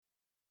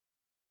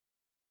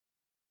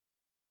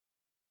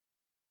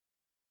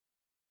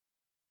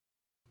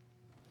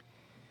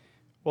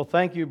Well,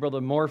 thank you,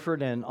 Brother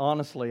Morford, and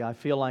honestly, I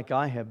feel like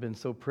I have been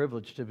so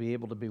privileged to be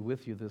able to be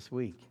with you this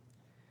week.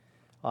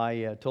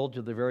 I told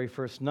you the very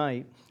first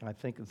night, I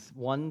think it's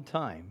one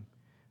time,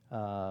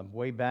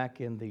 way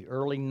back in the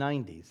early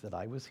 90s that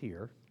I was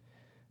here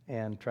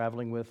and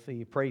traveling with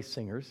the praise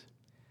singers,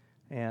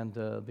 and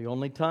the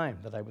only time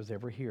that I was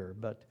ever here,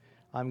 but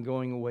I'm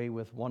going away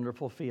with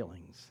wonderful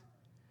feelings.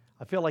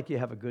 I feel like you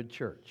have a good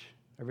church.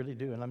 I really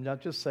do, and I'm not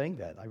just saying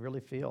that. I really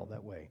feel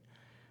that way.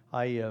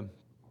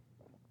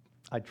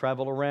 I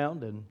travel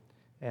around,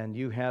 and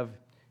you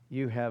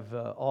have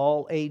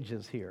all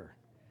ages here.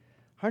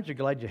 Aren't you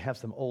glad you have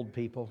some old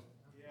people?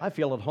 I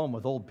feel at home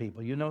with old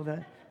people. You know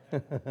that?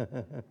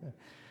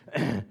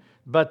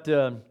 But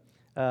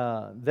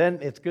then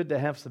it's good to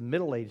have some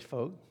middle-aged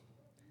folk.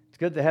 It's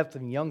good to have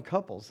some young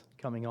couples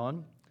coming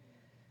on.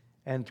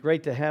 And it's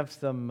great to have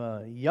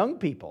some young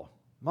people.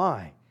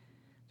 My,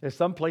 there's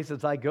some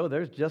places I go,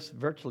 there's just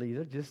virtually,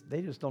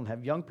 they just don't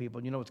have young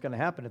people. You know what's going to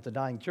happen? It's a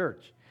dying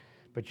church.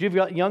 But you've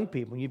got young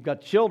people, you've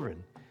got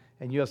children,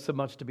 and you have so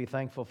much to be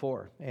thankful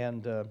for.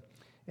 And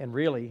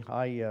really,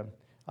 I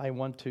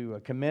want to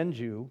commend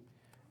you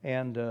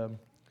and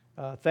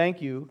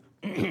thank you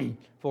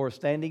for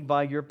standing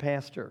by your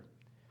pastor.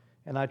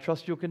 And I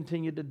trust you'll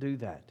continue to do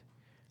that.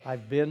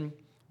 I've been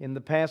in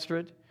the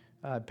pastorate.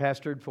 I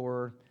pastored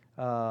for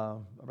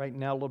right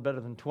now a little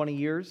better than 20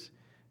 years,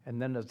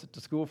 and then I was at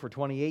the school for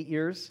 28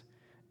 years.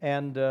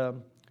 And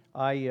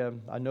I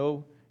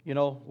know,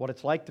 what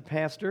it's like to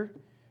pastor.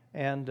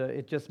 And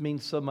it just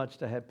means so much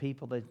to have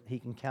people that he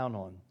can count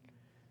on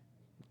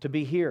to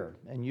be here.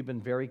 And you've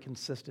been very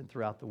consistent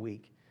throughout the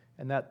week.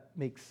 And that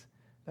makes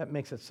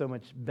it so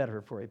much better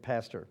for a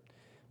pastor.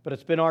 But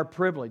it's been our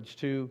privilege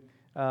to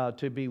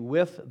be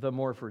with the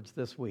Morfords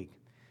this week.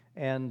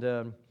 And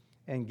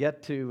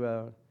get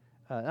to,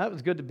 that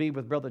was good to be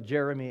with Brother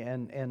Jeremy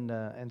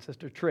and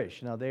Sister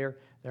Trish. Now, they're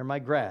my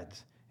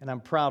grads. And I'm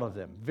proud of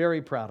them,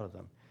 very proud of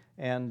them.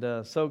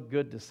 And so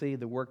good to see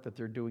the work that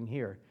they're doing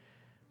here.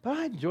 But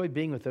I enjoy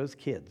being with those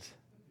kids.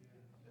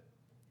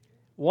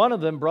 One of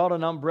them brought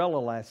an umbrella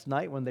last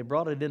night. When they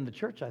brought it into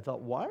church, I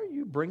thought, why are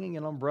you bringing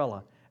an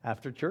umbrella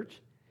after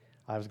church?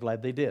 I was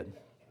glad they did.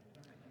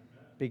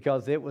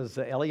 Because it was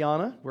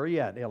Eliana. Where are you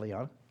at,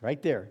 Eliana?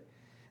 Right there.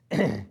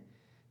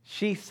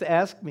 She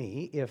asked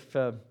me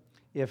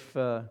if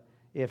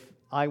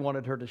I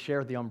wanted her to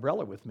share the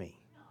umbrella with me.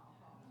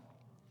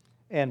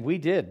 And we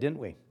did, didn't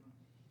we?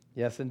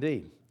 Yes,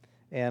 indeed.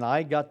 And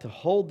I got to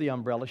hold the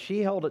umbrella.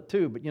 She held it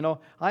too, but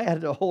I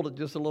had to hold it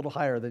just a little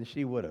higher than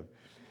she would have.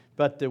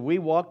 But we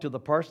walked to the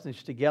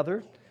parsonage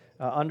together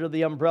under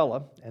the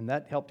umbrella, and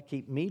that helped to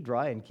keep me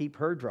dry and keep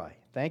her dry.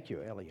 Thank you,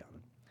 Eliana.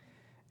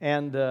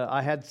 And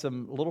I had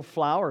some little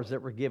flowers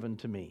that were given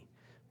to me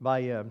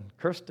by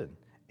Kirsten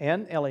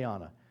and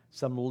Eliana,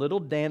 some little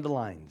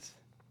dandelions.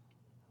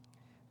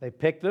 They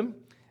picked them,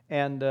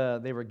 and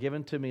they were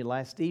given to me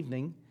last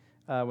evening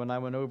when I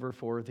went over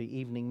for the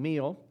evening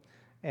meal.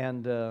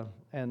 And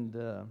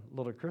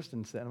little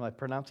Kirsten said, am I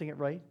pronouncing it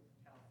right?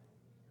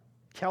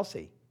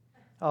 Kelsey.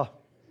 Oh,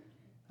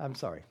 I'm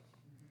sorry.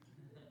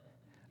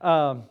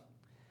 And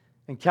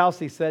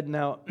Kelsey said,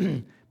 now,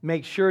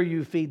 make sure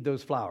you feed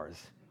those flowers.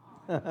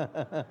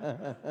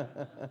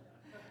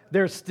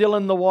 They're still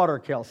in the water,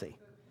 Kelsey.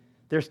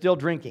 They're still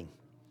drinking.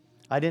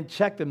 I didn't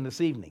check them this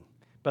evening,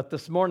 but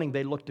this morning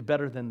they looked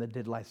better than they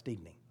did last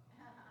evening.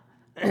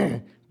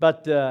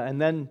 But,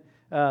 and then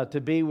to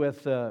be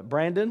with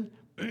Brandon,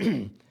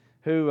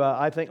 who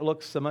I think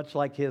looks so much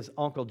like his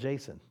Uncle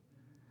Jason.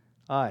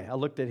 I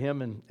looked at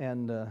him,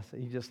 and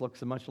he just looks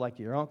so much like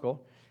your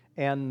uncle.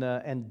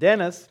 And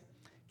Dennis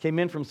came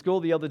in from school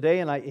the other day,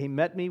 and he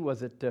met me,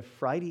 was it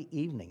Friday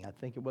evening? I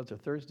think it was, or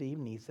Thursday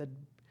evening. He said,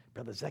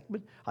 Brother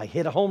Zeckman, I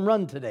hit a home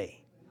run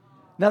today.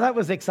 Now, that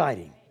was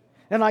exciting.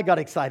 And I got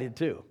excited,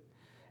 too.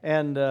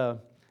 And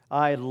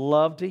I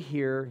love to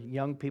hear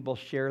young people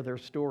share their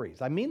stories.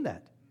 I mean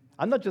that.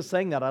 I'm not just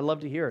saying that. I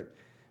love to hear it.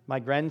 My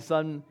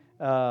grandson,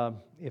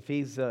 if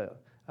he's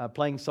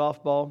playing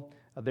softball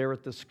there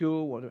at the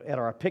school, at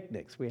our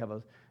picnics, we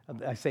have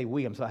I say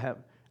we,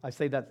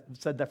 said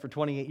that for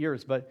 28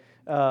 years, but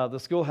the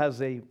school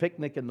has a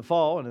picnic in the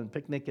fall and a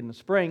picnic in the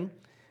spring,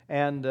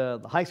 and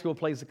the high school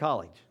plays the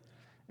college.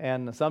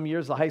 And some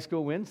years the high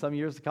school wins, some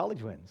years the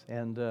college wins.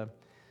 And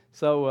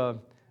so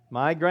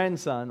my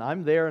grandson,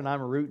 I'm there and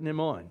I'm rooting him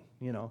on,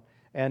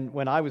 And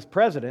when I was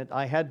president,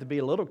 I had to be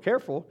a little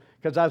careful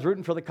because I was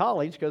rooting for the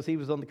college because he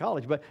was on the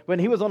college. But when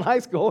he was on high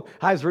school,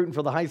 I was rooting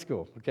for the high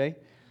school, okay?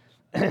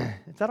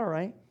 Is that all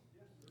right?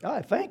 All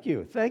right, thank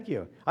you.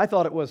 I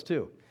thought it was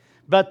too.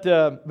 But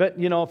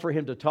for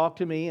him to talk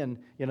to me and,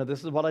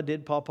 this is what I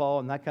did, Pawpaw,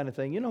 and that kind of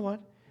thing, you know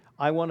what?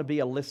 I want to be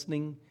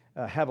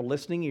have a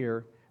listening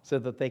ear so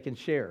that they can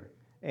share.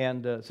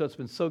 And so it's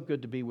been so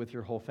good to be with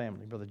your whole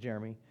family, Brother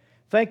Jeremy.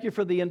 Thank you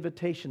for the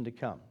invitation to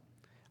come.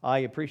 I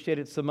appreciate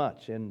it so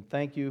much, and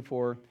thank you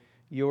for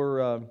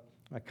your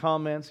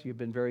comments. You've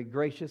been very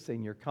gracious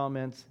in your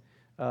comments,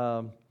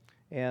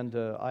 and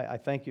I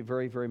thank you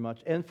very, very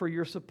much. And for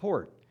your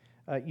support.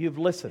 You've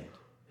listened.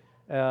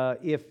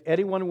 if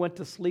anyone went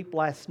to sleep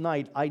last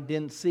night, I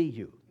didn't see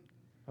you.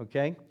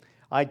 Okay?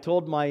 I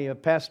told my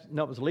it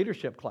was a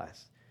leadership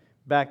class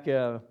back.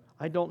 I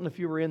don't know if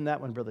you were in that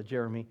one, Brother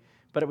Jeremy,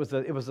 but it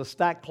was a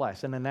stack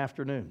class in an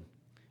afternoon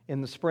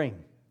in the spring.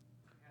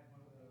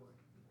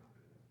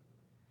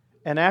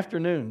 And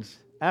afternoons,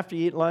 after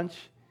you eat lunch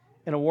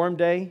in a warm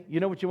day,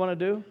 you know what you want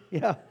to do?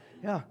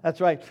 Yeah,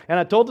 that's right. And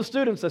I told the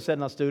students, I said,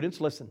 now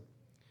students, listen.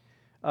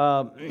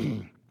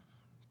 I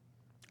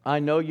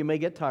know you may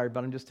get tired,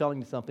 but I'm just telling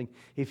you something.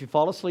 If you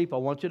fall asleep, I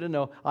want you to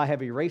know I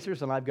have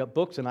erasers and I've got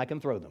books and I can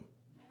throw them.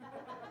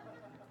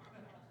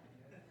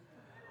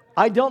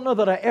 I don't know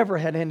that I ever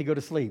had Andy go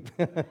to sleep.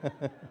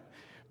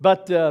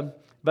 But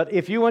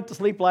if you went to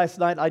sleep last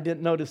night, I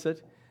didn't notice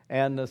it,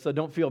 and so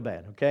don't feel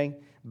bad, okay?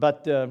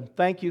 But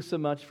thank you so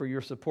much for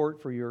your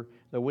support, for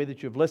the way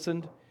that you've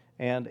listened,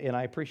 and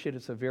I appreciate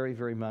it so very,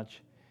 very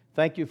much.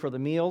 Thank you for the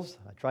meals.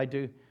 I tried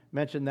to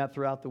mention that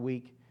throughout the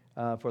week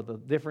for the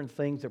different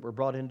things that were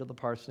brought into the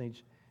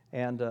parsonage,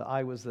 and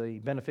I was the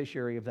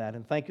beneficiary of that,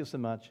 and thank you so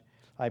much.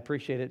 I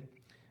appreciate it.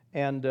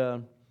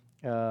 And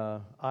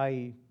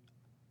I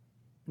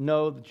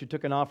know that you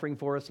took an offering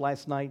for us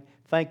last night.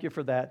 Thank you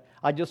for that.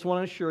 I just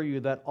want to assure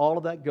you that all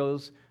of that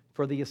goes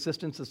for the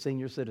assistance of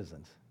senior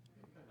citizens.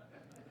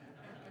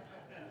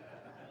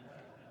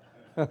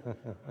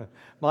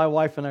 My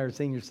wife and I are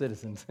senior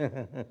citizens.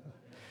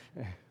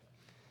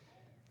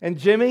 And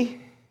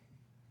Jimmy,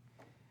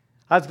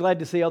 I was glad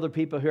to see other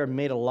people here and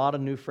made a lot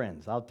of new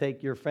friends. I'll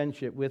take your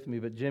friendship with me,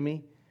 but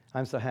Jimmy,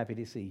 I'm so happy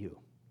to see you.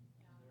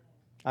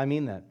 I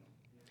mean that.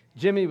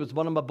 Jimmy was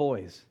one of my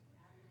boys.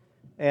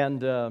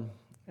 And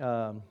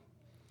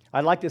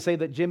I'd like to say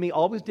that Jimmy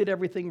always did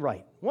everything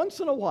right. Once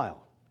in a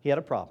while, he had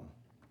a problem.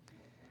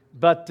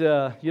 But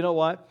you know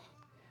what?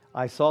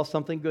 I saw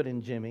something good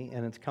in Jimmy,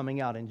 and it's coming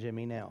out in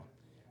Jimmy now.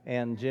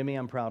 And Jimmy,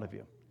 I'm proud of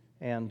you.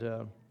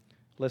 And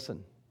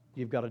listen,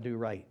 you've got to do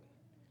right.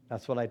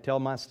 That's what I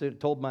told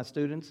my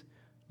students.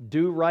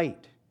 Do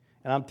right.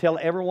 And I'm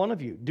telling every one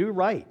of you, do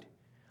right.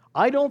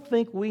 I don't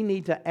think we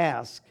need to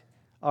ask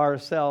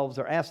ourselves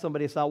or ask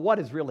somebody else, what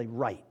is really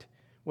right?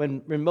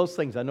 When most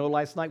things, I know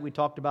last night we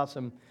talked about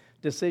some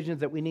decisions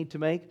that we need to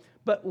make,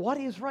 but what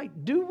is right?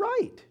 Do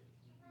right.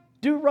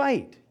 Do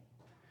right.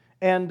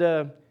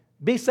 And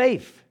be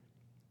safe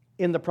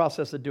in the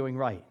process of doing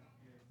right.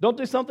 Don't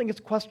do something that's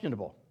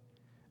questionable,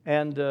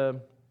 and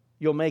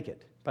you'll make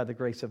it by the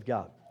grace of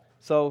God.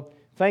 So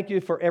thank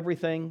you for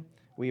everything.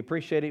 We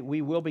appreciate it.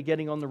 We will be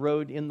getting on the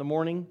road in the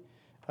morning.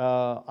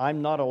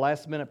 I'm not a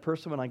last-minute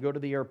person when I go to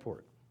the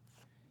airport,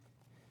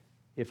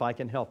 if I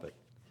can help it.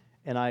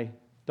 And I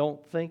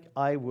don't think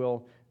I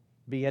will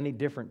be any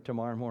different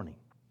tomorrow morning.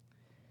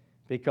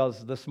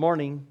 Because this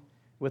morning,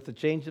 with the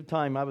change of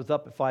time, I was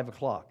up at 5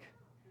 o'clock.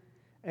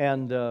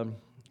 And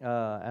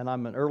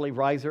I'm an early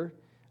riser,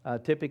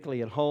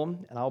 typically at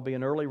home, and I'll be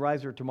an early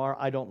riser tomorrow.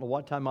 I don't know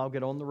what time I'll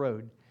get on the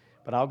road,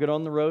 but I'll get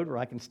on the road where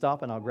I can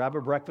stop and I'll grab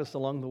a breakfast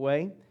along the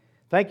way.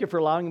 Thank you for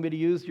allowing me to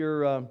use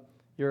your I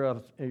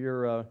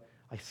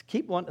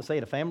keep wanting to say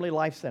it, a Family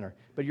Life Center,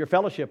 but your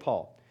fellowship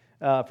hall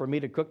for me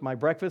to cook my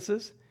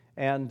breakfasts,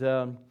 and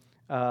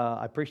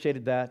I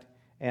appreciated that.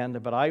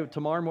 But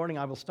tomorrow morning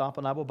I will stop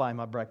and I will buy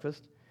my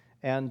breakfast,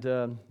 and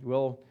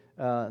will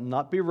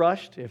not be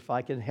rushed if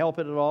I can help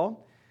it at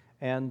all.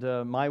 And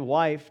my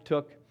wife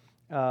took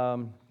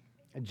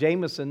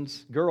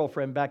Jameson's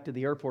girlfriend back to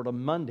the airport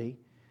on Monday,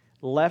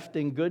 left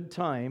in good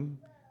time,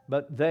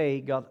 but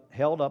they got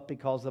held up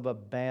because of a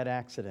bad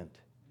accident.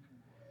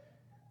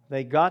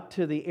 They got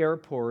to the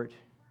airport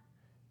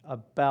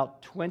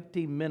about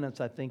 20 minutes,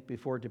 I think,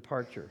 before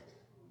departure.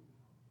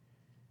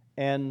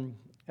 And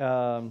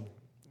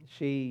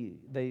she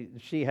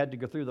had to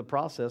go through the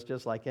process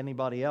just like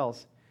anybody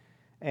else.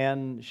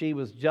 And she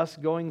was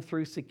just going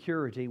through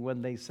security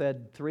when they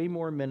said 3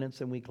 more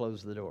minutes and we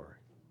closed the door.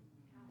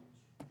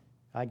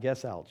 I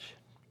guess, ouch.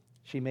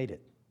 She made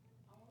it.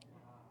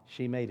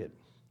 She made it.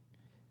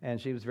 And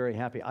she was very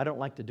happy. I don't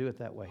like to do it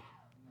that way.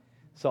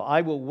 So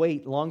I will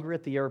wait longer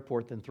at the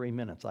airport than 3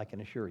 minutes, I can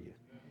assure you,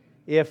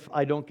 if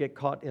I don't get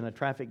caught in a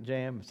traffic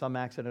jam, some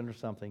accident or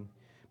something.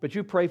 But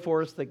you pray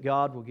for us that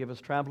God will give us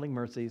traveling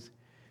mercies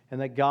and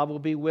that God will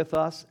be with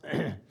us.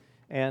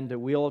 And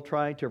we'll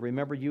try to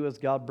remember you as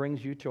God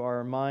brings you to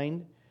our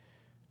mind.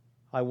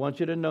 I want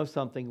you to know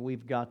something.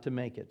 We've got to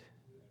make it.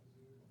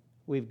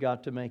 We've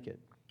got to make it.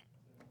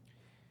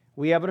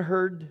 We haven't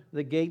heard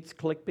the gates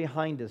click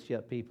behind us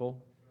yet,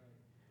 people.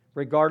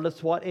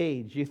 Regardless what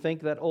age. You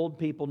think that old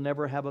people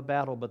never have a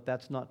battle, but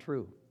that's not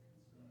true.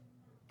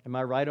 Am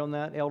I right on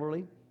that,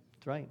 elderly?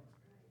 That's right.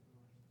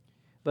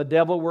 The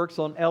devil works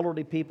on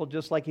elderly people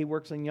just like he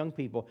works on young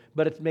people,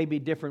 but it's maybe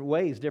different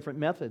ways, different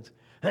methods.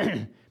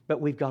 But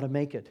we've got to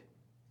make it.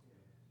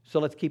 So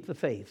let's keep the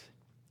faith.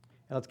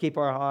 And let's keep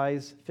our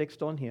eyes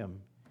fixed on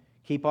Him.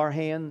 Keep our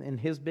hand in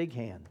His big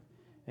hand.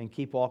 And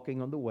keep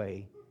walking on the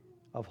way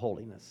of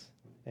holiness.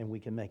 And we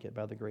can make it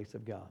by the grace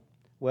of God.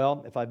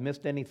 Well, if I've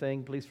missed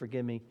anything, please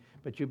forgive me.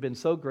 But you've been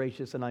so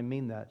gracious, and I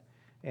mean that.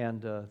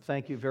 And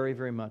thank you very,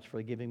 very much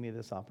for giving me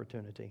this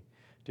opportunity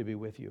to be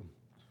with you.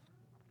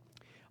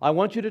 I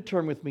want you to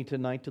turn with me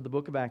tonight to the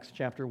book of Acts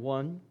chapter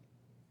 1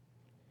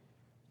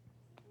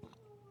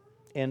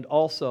 and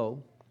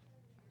also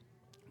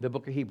the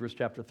book of Hebrews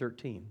chapter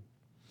 13.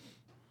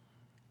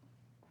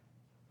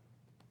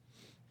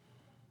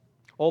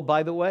 Oh,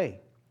 by the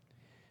way,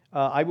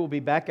 I will be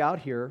back out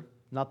here,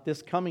 not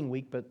this coming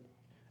week,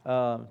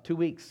 but 2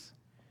 weeks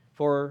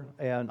for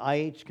an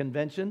IH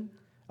convention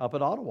up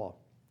at Ottawa.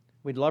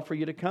 We'd love for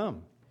you to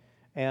come.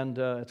 And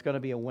it's going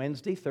to be a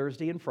Wednesday,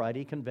 Thursday, and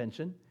Friday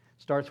convention.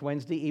 Starts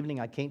Wednesday evening.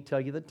 I can't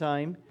tell you the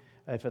time.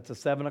 If it's a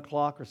 7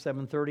 o'clock or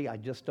 7:30, I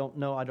just don't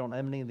know. I don't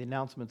have any of the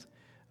announcements.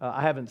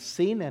 I haven't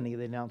seen any of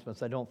the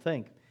announcements, I don't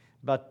think.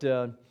 But it's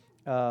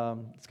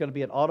going to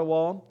be at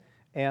Ottawa.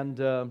 And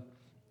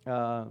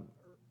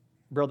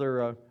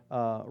Brother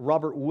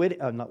Robert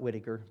not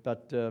Whittaker,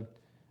 but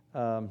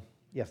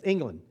yes,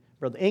 England.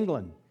 Brother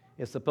England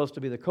is supposed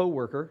to be the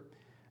co-worker.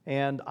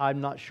 And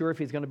I'm not sure if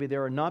he's going to be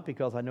there or not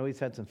because I know he's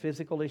had some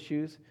physical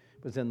issues.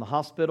 He was in the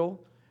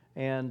hospital.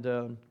 And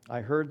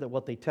I heard that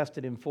what they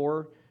tested him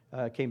for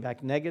came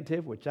back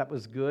negative, which that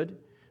was good.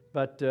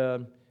 But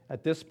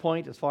at this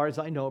point, as far as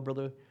I know,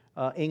 Brother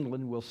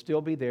England will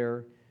still be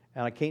there.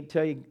 And I can't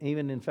tell you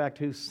even, in fact,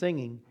 who's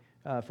singing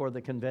for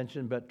the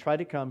convention, but try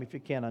to come if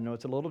you can. I know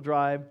it's a little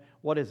drive.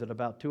 What is it,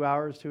 about 2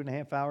 hours,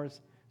 2.5 hours,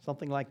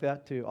 something like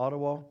that to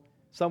Ottawa?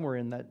 Somewhere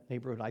in that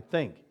neighborhood, I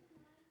think.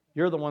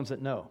 You're the ones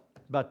that know.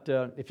 But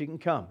if you can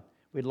come,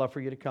 we'd love for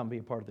you to come be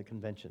a part of the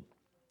convention.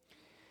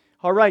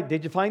 All right,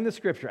 did you find the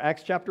scripture?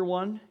 Acts chapter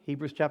 1,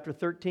 Hebrews chapter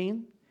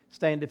 13.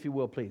 Stand if you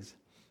will, please.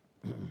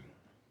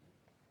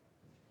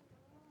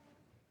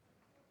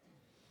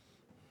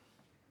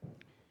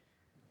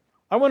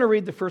 I want to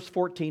read the first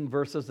 14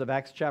 verses of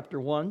Acts chapter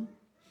 1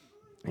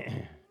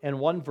 and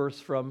one verse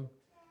from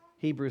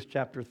Hebrews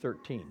chapter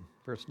 13,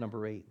 verse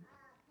number 8.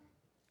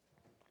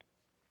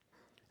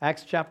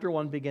 Acts chapter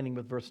 1, beginning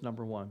with verse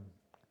number 1.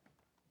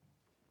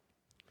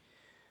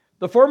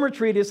 The former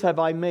treatise have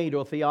I made,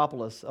 O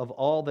Theophilus, of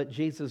all that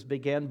Jesus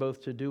began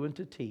both to do and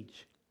to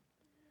teach,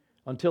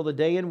 until the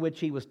day in which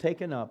he was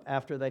taken up,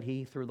 after that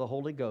he, through the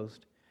Holy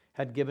Ghost,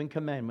 had given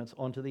commandments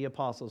unto the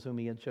apostles whom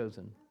he had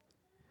chosen.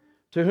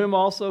 To whom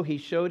also he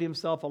showed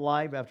himself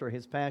alive after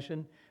his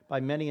passion by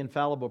many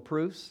infallible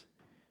proofs,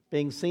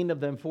 being seen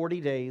of them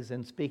 40 days,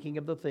 and speaking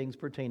of the things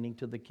pertaining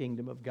to the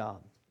kingdom of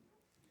God.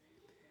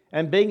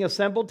 And being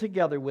assembled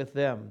together with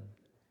them,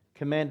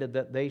 commanded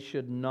that they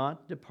should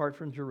not depart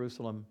from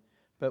Jerusalem,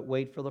 but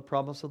wait for the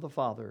promise of the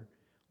Father,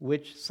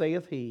 which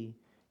saith he,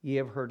 ye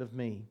have heard of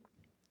me.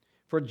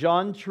 For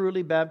John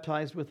truly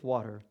baptized with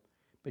water,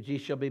 but ye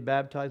shall be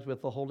baptized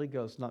with the Holy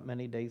Ghost not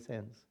many days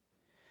hence.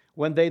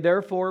 When they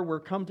therefore were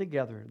come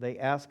together, they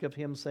asked of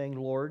him, saying,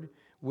 Lord,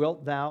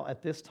 wilt thou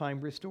at this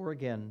time restore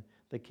again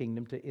the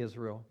kingdom to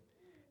Israel?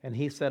 And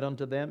he said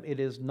unto them, It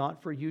is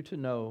not for you to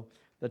know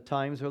the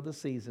times or the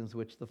seasons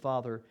which the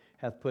Father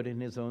hath put in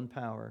his own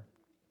power.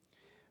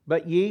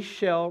 But ye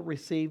shall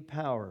receive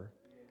power,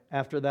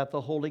 after that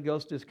the Holy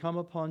Ghost is come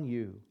upon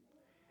you,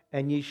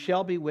 and ye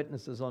shall be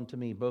witnesses unto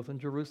me, both in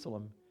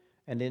Jerusalem,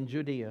 and in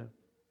Judea,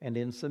 and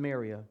in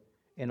Samaria,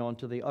 and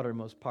unto the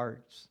uttermost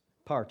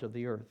part of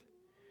the earth.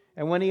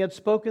 And when he had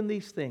spoken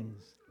these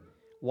things,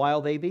 while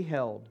they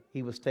beheld,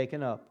 he was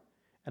taken up,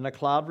 and a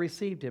cloud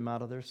received him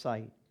out of their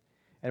sight.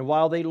 And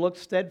while they looked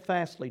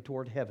steadfastly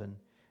toward heaven,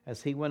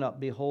 as he went up,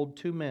 behold,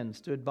 2 men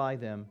stood by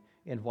them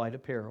in white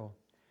apparel,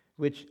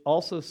 which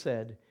also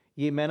said,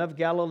 Ye men of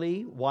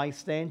Galilee, why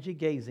stand ye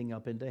gazing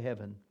up into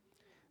heaven?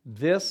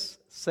 This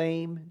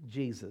same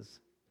Jesus,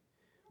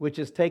 which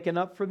is taken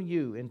up from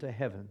you into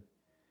heaven,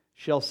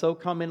 shall so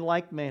come in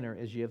like manner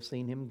as ye have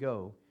seen him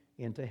go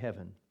into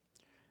heaven.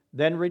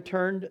 Then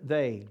returned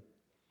they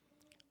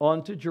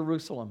unto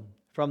Jerusalem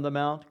from the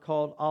mount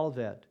called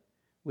Olivet,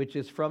 which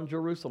is from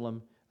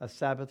Jerusalem a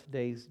Sabbath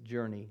day's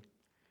journey.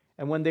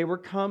 And when they were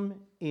come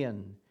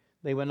in,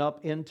 they went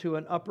up into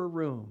an upper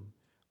room,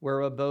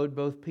 where abode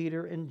both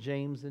Peter and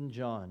James and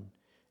John,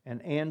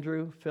 and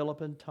Andrew,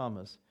 Philip and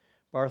Thomas,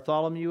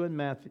 Bartholomew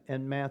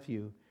and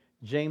Matthew,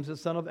 James the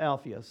son of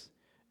Alphaeus,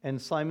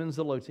 and Simon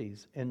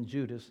Zelotes, and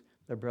Judas,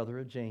 the brother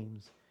of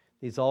James.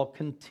 These all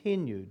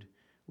continued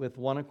with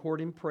one accord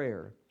in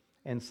prayer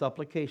and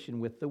supplication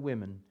with the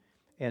women,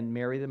 and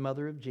Mary the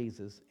mother of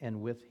Jesus,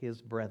 and with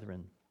his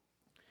brethren.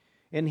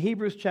 In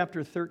Hebrews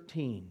chapter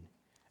 13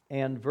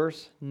 and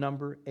verse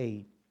number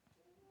 8,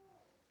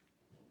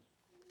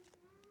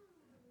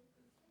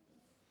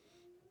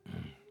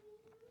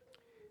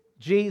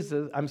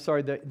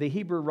 the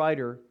Hebrew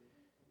writer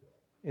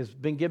has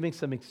been giving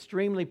some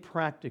extremely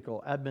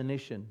practical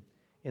admonition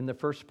in the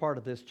first part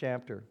of this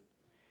chapter.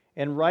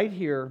 And right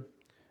here,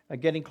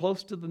 getting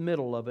close to the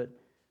middle of it,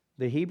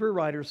 the Hebrew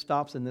writer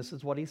stops, and this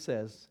is what he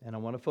says, and I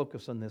want to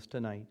focus on this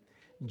tonight.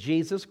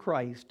 Jesus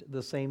Christ,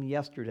 the same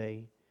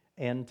yesterday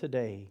and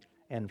today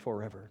and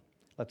forever.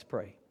 Let's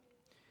pray.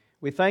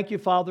 We thank you,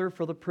 Father,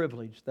 for the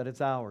privilege that it's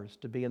ours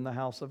to be in the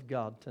house of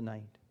God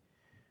tonight.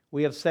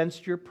 We have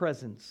sensed your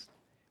presence.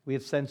 We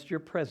have sensed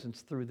your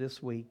presence through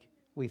this week.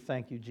 We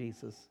thank you,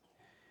 Jesus.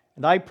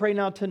 And I pray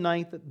now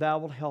tonight that thou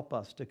wilt help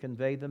us to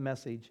convey the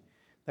message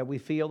that we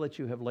feel that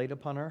you have laid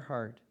upon our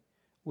heart.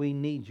 We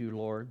need you,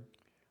 Lord.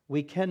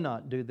 We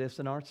cannot do this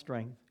in our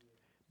strength,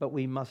 but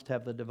we must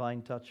have the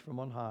divine touch from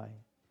on high.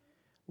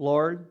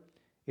 Lord,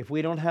 if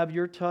we don't have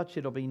your touch,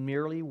 it'll be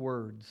merely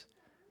words.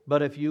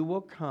 But if you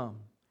will come,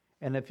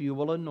 and if you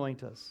will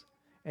anoint us,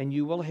 and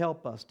you will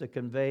help us to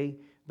convey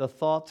the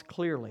thoughts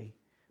clearly,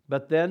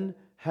 but then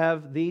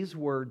have these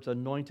words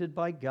anointed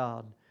by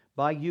God,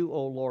 by you,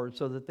 O Lord,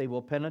 so that they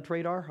will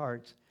penetrate our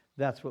hearts,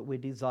 that's what we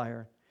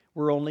desire.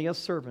 We're only a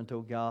servant,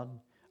 O God,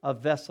 a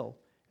vessel,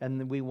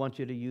 and we want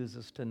you to use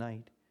us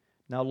tonight.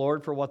 Now,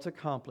 Lord, for what's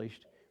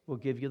accomplished, we'll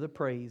give you the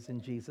praise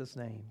in Jesus'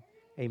 name.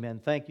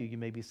 Amen. Thank you. You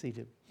may be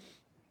seated.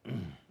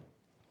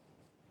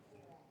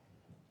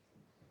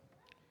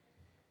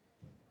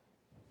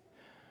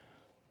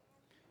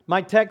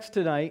 My text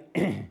tonight,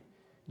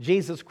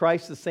 Jesus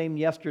Christ the same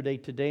yesterday,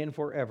 today, and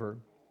forever,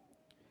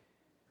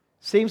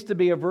 seems to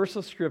be a verse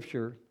of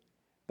Scripture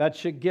that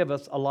should give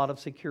us a lot of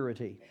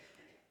security.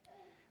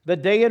 The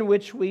day in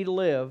which we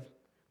live,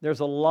 there's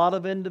a lot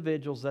of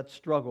individuals that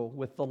struggle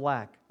with the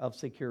lack of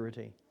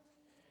security.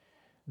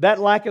 That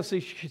lack of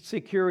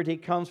security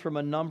comes from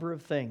a number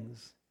of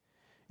things.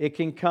 It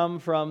can come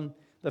from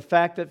the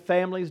fact that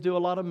families do a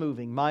lot of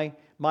moving. My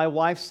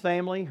wife's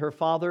family, her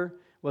father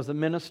was a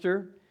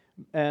minister,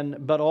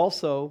 but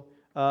also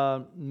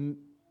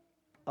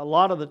a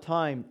lot of the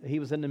time he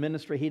was in the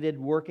ministry, he did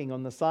working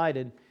on the side,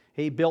 and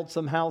he built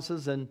some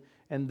houses, and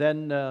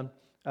then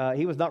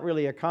he was not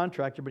really a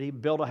contractor, but he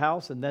built a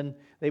house, and then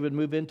they would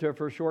move into it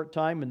for a short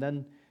time, and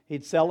then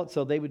he'd sell it,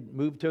 so they would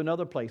move to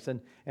another place.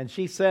 And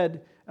she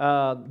said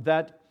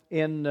that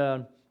in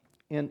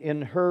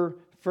her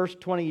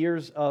first 20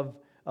 years of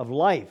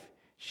life,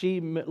 she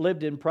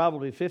lived in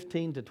probably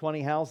 15 to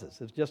 20 houses.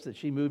 It's just that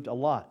she moved a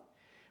lot.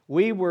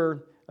 We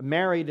were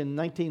married in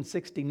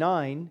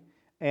 1969,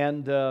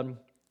 and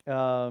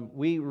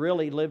we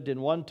really lived in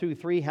 1, 2,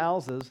 3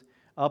 houses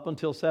up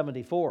until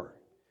 74.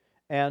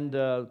 And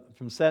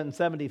from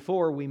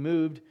 74, we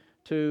moved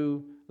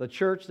to the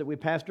church that we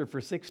pastored for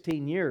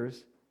 16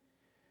 years.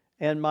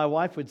 And my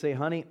wife would say,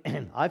 honey,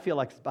 I feel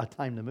like it's about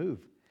time to move.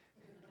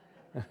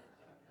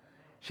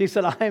 She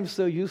said, I am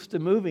so used to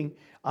moving,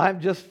 I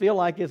just feel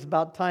like it's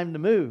about time to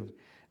move.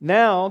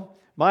 Now,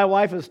 my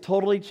wife has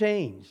totally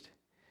changed.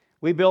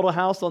 We built a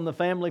house on the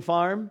family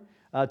farm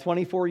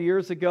 24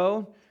 years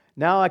ago.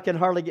 Now I can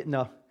hardly get,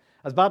 no, I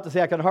was about to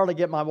say I could hardly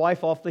get my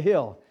wife off the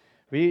hill.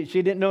 She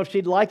didn't know if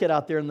she'd like it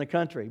out there in the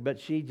country, but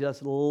she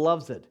just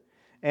loves it.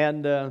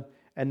 And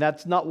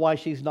that's not why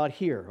she's not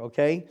here,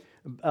 okay?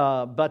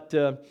 But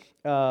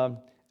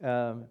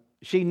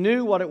she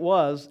knew what it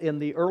was in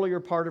the earlier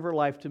part of her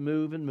life to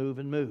move and move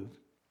and move.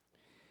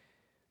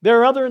 There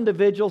are other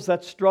individuals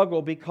that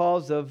struggle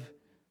because of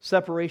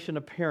separation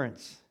of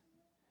parents.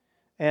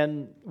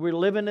 And we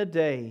live in a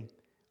day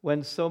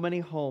when so many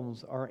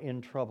homes are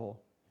in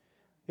trouble.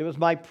 It was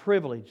my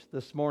privilege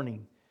this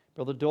morning,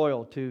 Brother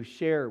Doyle, to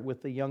share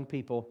with the young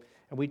people.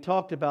 And we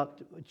talked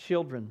about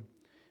children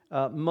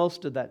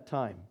most of that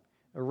time,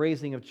 a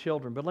raising of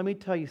children. But let me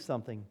tell you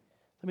something.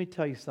 Let me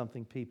tell you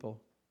something,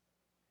 people.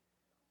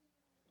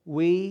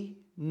 We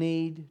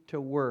need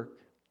to work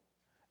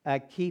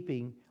at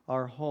keeping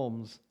our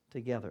homes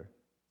together.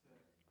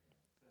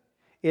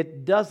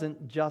 It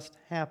doesn't just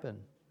happen.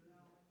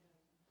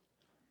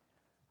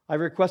 I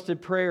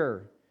requested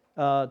prayer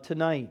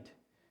tonight,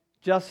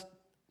 just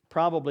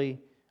probably,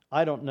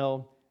 I don't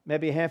know,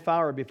 maybe a half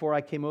hour before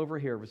I came over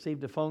here,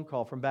 received a phone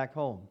call from back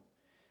home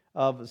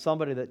of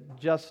somebody that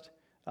just,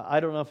 I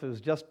don't know if it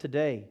was just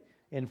today,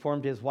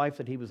 informed his wife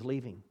that he was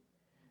leaving.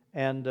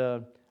 And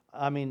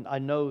I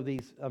know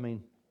these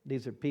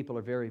are people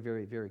are very,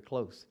 very, very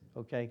close,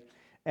 okay?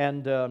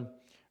 And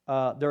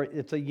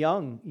it's a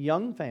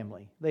young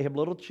family. They have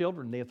little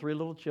children. They have 3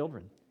 little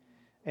children.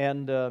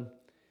 And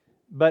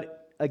but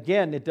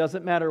again, it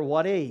doesn't matter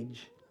what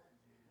age.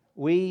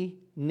 We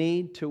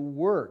need to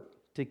work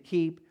to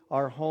keep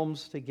our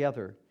homes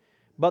together.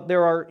 But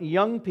there are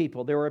young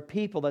people, there are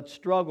people that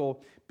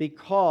struggle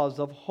because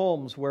of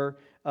homes where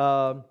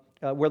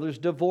there's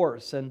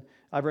divorce. And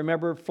I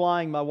remember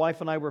flying, my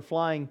wife and I were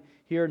flying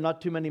here not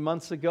too many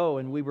months ago,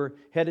 and we were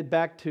headed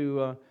back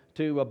to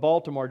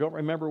Baltimore. I don't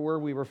remember where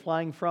we were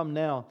flying from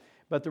now,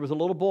 but there was a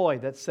little boy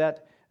that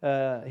sat,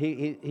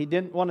 he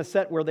didn't want to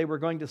sit where they were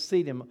going to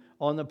seat him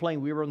on the plane.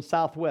 We were in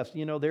Southwest.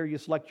 You know, there you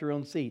select your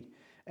own seat.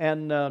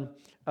 And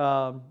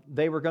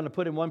they were going to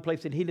put him one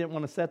place and he didn't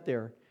want to sit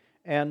there.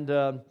 And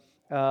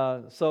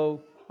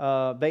so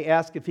they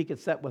asked if he could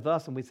sit with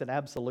us, and we said,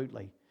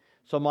 absolutely.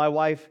 So my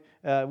wife,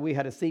 we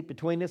had a seat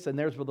between us, and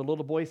there's where the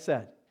little boy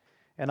sat.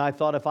 And I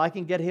thought, if I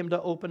can get him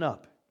to open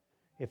up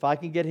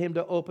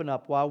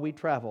while we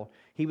travel.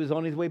 He was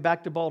on his way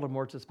back to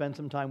Baltimore to spend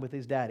some time with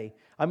his daddy.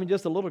 I mean,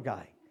 just a little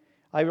guy.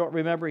 I don't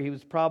remember, he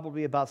was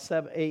probably about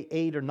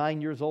 8 or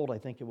 9 years old, I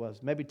think it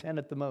was, maybe 10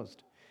 at the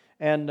most.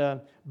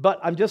 And but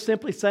I'm just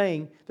simply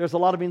saying there's a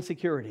lot of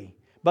insecurity.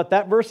 But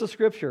that verse of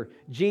Scripture,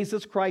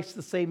 Jesus Christ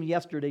the same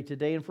yesterday,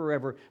 today, and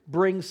forever,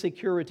 brings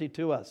security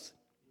to us.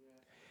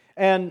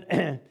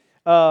 And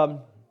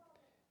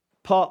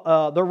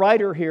Paul, the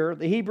writer here,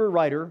 the Hebrew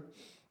writer,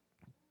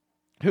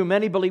 who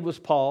many believe was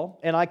Paul,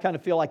 and I kind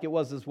of feel like it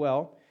was as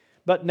well,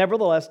 but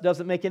nevertheless,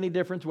 doesn't make any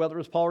difference whether it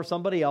was Paul or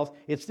somebody else.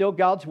 It's still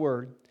God's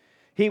Word.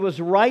 He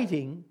was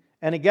writing,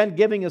 and again,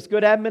 giving us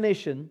good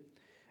admonition,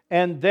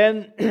 and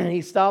then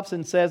he stops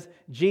and says,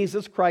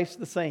 Jesus Christ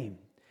the same.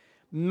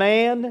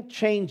 Man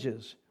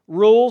changes.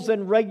 Rules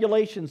and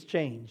regulations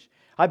change.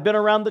 I've been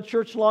around the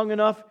church long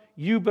enough.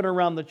 You've been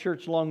around the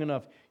church long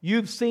enough.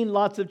 You've seen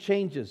lots of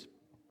changes.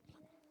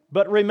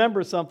 But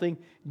remember something,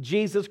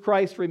 Jesus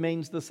Christ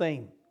remains the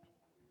same.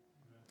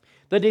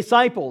 The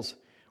disciples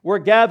were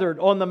gathered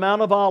on the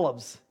Mount of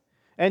Olives,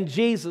 and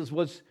Jesus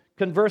was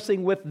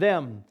conversing with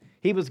them.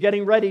 He was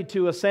getting ready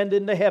to ascend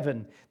into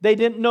heaven. They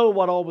didn't know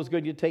what all was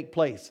going to take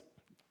place.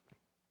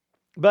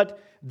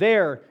 But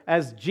there,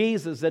 as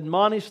Jesus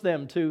admonished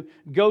them to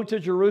go to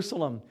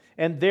Jerusalem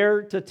and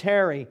there to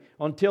tarry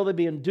until they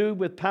be endued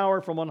with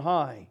power from on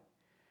high.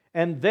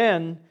 And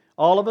then,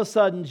 all of a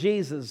sudden,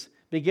 Jesus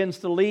begins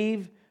to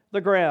leave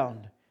the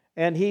ground,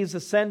 and He's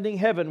ascending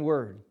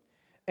heavenward.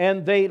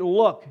 And they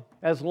look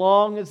as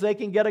long as they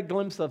can get a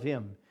glimpse of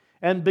Him,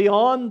 and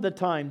beyond the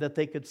time that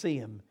they could see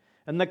Him.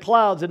 And the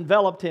clouds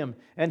enveloped Him,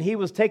 and He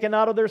was taken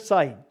out of their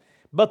sight.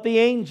 But the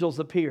angels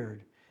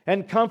appeared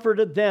and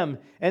comforted them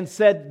and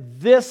said,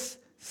 this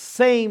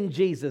same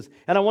Jesus,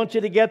 and I want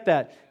you to get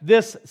that,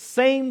 this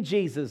same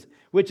Jesus,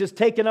 which is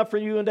taken up for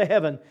you into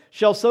heaven,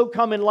 shall so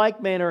come in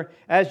like manner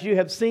as you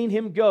have seen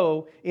Him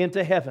go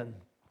into heaven.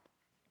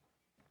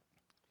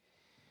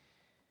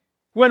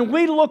 When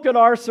we look at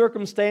our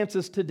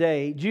circumstances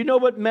today, do you know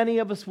what many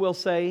of us will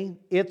say?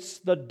 It's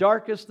the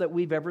darkest that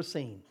we've ever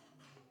seen.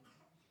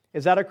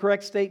 Is that a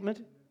correct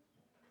statement?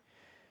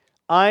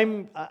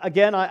 I'm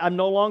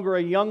no longer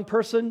a young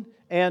person,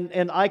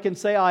 and I can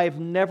say I've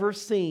never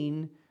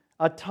seen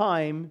a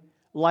time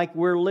like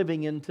we're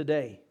living in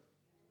today.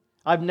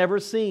 I've never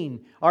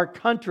seen our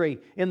country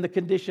in the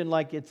condition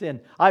like it's in.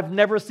 I've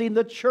never seen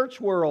the church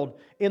world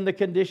in the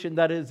condition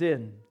that it's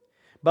in.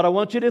 But I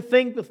want you to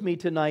think with me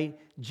tonight,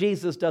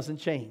 Jesus doesn't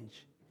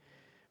change.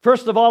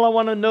 First of all, I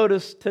want to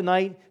notice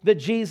tonight the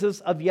Jesus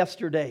of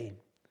yesterday.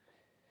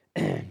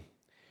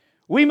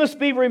 We must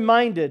be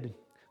reminded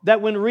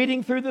that when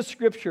reading through the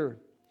Scripture,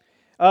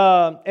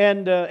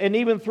 and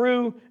even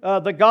through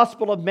the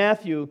Gospel of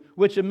Matthew,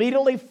 which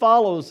immediately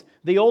follows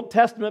the Old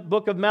Testament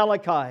book of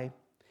Malachi,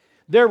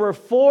 there were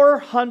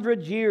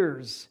 400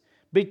 years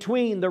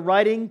between the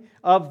writing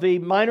of the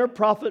minor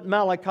prophet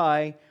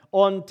Malachi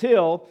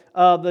until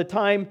the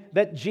time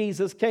that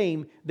Jesus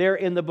came there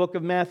in the book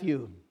of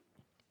Matthew.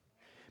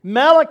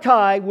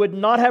 Malachi would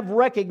not have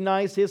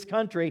recognized his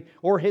country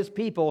or his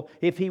people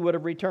if he would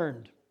have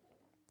returned.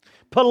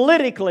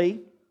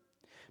 Politically,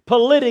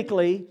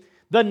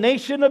 the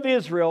nation of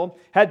Israel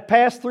had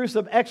passed through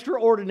some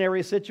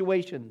extraordinary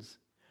situations.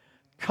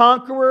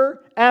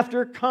 Conqueror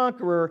after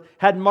conqueror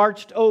had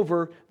marched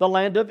over the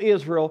land of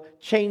Israel,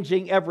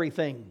 changing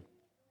everything.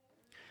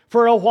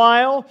 For a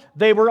while,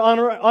 they were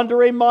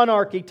under a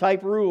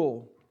monarchy-type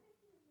rule.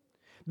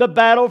 The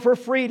battle for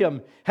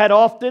freedom had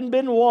often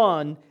been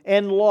won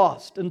and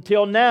lost,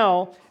 until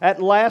now,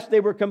 at last,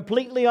 they were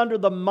completely under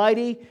the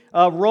mighty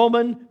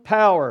Roman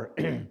power,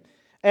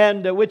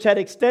 and which had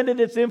extended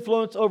its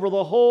influence over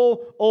the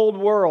whole old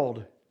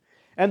world.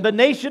 And the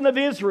nation of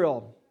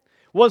Israel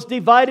was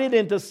divided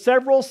into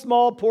several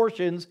small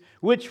portions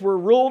which were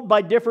ruled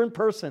by different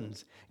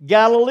persons.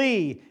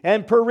 Galilee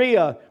and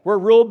Perea were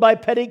ruled by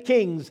petty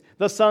kings,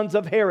 the sons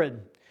of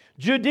Herod.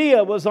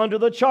 Judea was under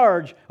the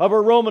charge of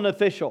a Roman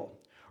official.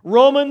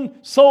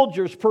 Roman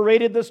soldiers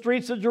paraded the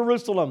streets of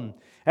Jerusalem,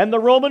 and the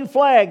Roman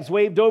flags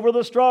waved over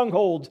the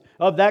strongholds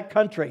of that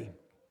country.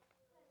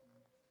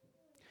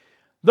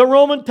 The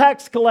Roman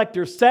tax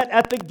collectors sat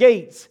at the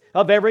gates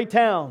of every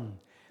town.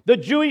 The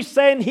Jewish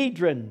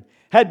Sanhedrin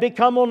had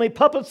become only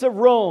puppets of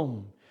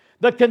Rome.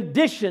 The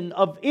condition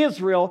of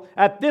Israel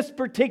at this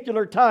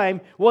particular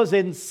time was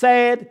in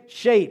sad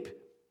shape.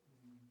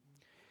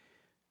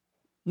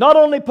 Not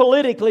only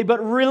politically,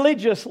 but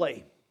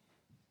religiously.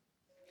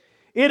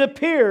 It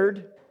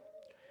appeared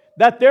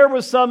that there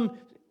was some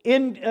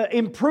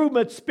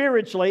improvement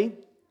spiritually.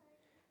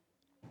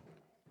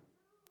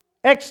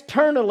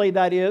 Externally,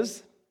 that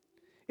is.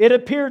 It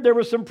appeared there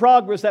was some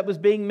progress that was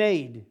being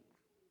made.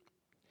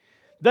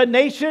 The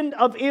nation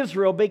of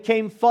Israel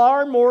became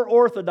far more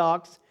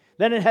orthodox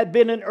than it had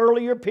been in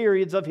earlier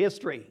periods of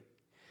history.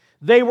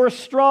 They were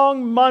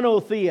strong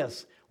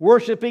monotheists,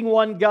 worshiping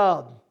one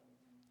God.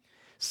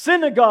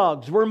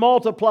 Synagogues were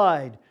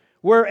multiplied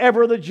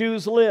wherever the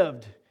Jews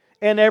lived,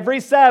 and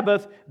every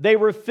Sabbath they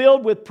were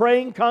filled with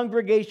praying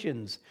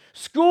congregations.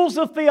 Schools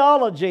of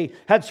theology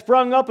had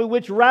sprung up in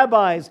which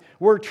rabbis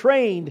were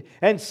trained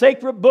and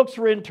sacred books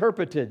were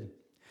interpreted.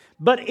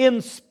 But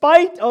in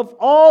spite of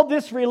all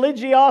this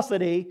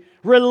religiosity,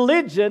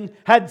 religion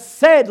had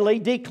sadly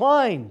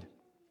declined.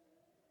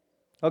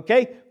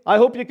 Okay? I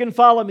hope you can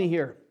follow me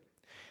here.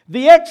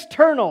 The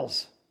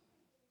externals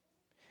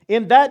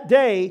in that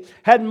day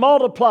had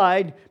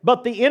multiplied,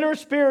 but the inner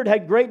spirit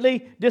had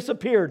greatly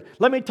disappeared.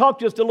 Let me talk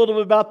just a little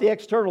bit about the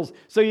externals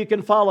so you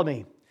can follow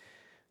me.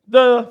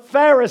 The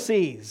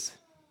Pharisees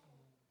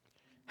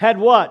had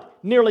what?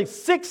 Nearly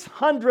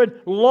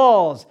 600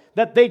 laws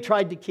that they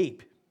tried to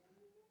keep.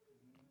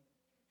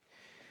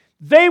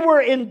 They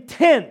were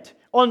intent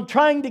on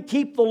trying to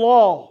keep the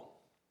law,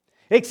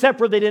 except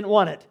for they didn't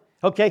want it.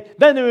 Okay?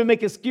 Then they would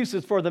make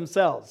excuses for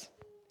themselves.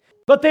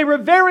 But they were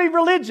very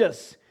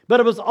religious, but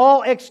it was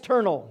all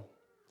external.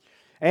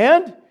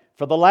 And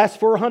for the last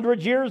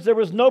 400 years, there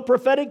was no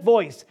prophetic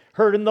voice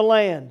heard in the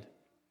land.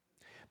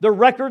 The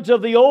records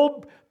of the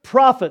old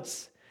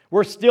prophets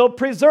were still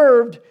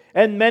preserved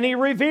and many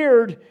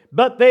revered,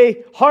 but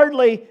they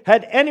hardly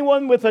had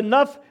anyone with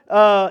enough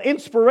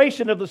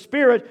inspiration of the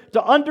Spirit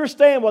to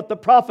understand what the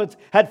prophets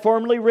had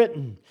formerly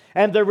written.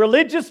 And the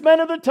religious men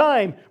of the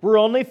time were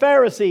only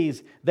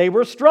Pharisees. They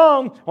were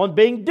strong on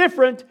being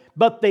different,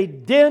 but they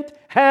didn't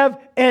have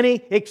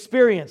any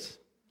experience.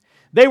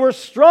 They were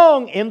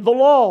strong in the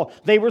law.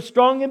 They were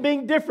strong in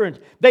being different.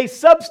 They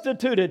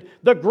substituted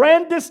the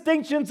grand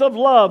distinctions of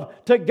love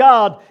to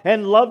God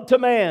and love to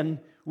man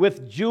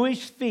with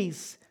Jewish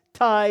feasts,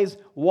 tithes,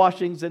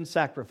 washings, and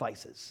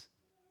sacrifices.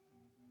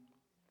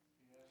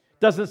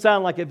 Doesn't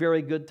sound like a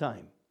very good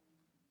time.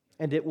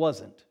 And it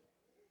wasn't.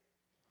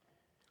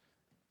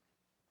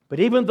 But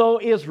even though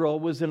Israel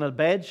was in a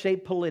bad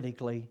shape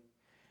politically,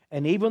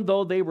 and even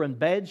though they were in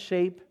bad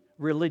shape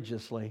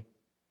religiously,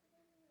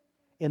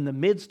 in the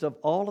midst of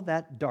all of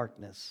that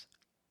darkness,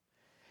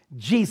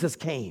 Jesus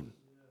came.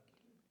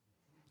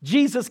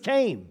 Jesus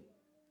came.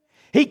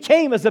 He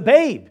came as a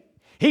babe.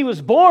 He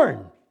was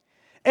born.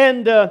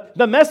 And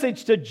the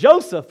message to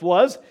Joseph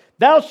was,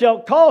 "Thou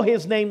shalt call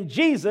his name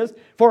Jesus,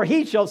 for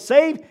he shall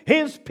save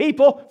his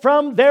people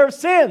from their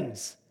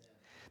sins."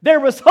 There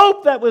was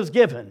hope that was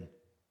given.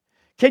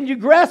 Can you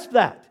grasp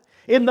that?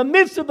 In the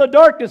midst of the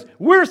darkness,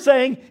 we're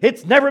saying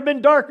it's never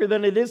been darker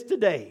than it is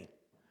today.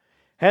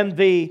 And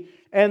the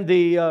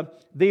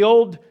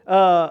old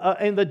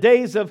in the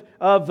days of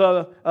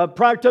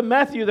prior to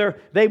Matthew,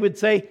 they would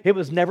say it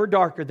was never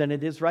darker than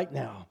it is right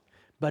now.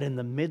 But in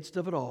the midst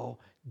of it all,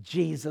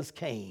 Jesus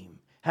came.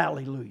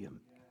 Hallelujah!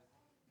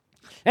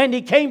 And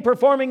He came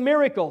performing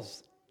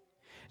miracles.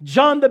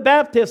 John the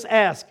Baptist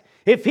asked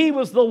if he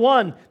was the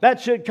one that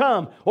should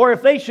come, or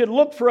if they should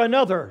look for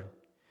another.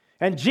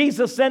 And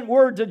Jesus sent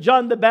word to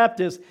John the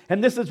Baptist,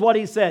 and this is what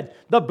he said: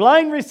 "The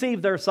blind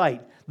receive their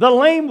sight, the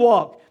lame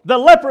walk, the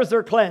lepers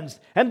are cleansed,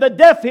 and the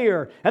deaf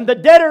hear, and the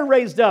dead are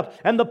raised up,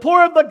 and the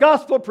poor of the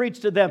gospel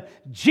preached to them."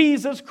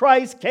 Jesus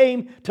Christ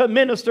came to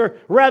minister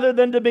rather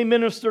than to be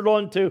ministered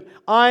unto.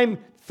 I'm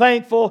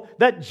thankful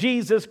that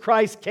Jesus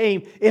Christ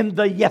came in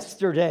the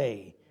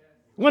yesterday,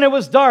 when it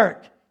was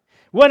dark,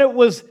 when it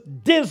was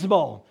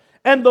dismal,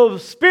 and the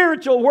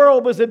spiritual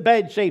world was in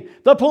bad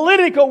shape. The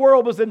political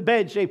world was in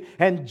bad shape.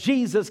 And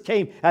Jesus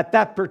came at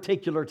that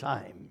particular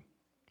time.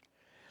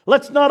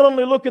 Let's not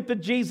only look at the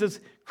Jesus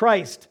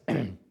Christ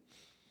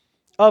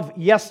of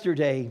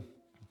yesterday,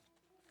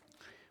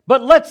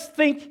 but let's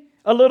think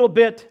a little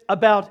bit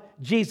about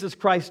Jesus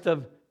Christ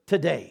of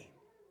today.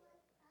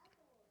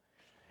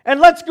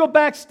 And let's go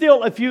back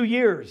still a few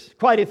years,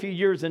 quite a few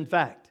years in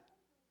fact.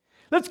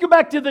 Let's go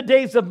back to the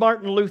days of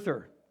Martin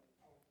Luther.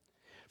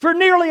 For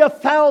nearly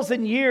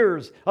 1,000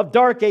 years of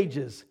dark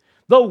ages,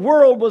 the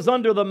world was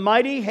under the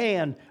mighty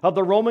hand of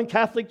the Roman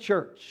Catholic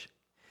Church.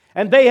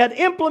 And they had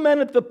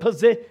implemented the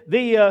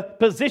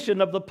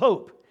position of the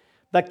Pope.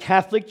 The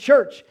Catholic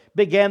Church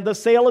began the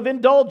sale of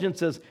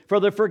indulgences for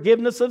the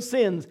forgiveness of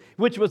sins,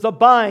 which was a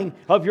buying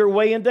of your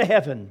way into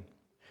heaven.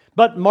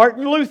 But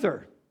Martin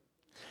Luther,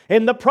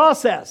 in the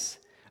process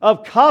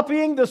of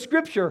copying the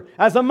Scripture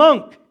as a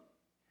monk,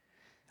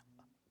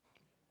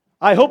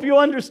 I hope you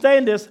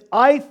understand this.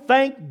 I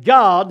thank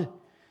God,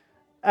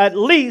 at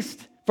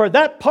least for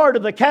that part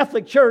of the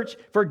Catholic Church,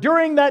 for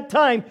during that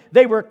time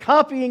they were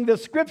copying the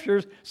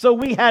Scriptures, so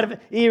we have it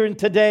even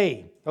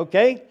today.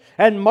 Okay?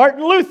 And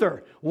Martin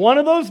Luther, one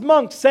of those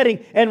monks,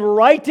 sitting and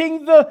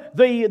writing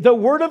the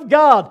Word of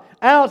God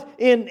out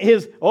in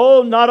his,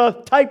 not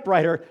a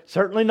typewriter,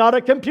 certainly not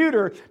a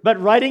computer, but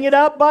writing it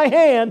out by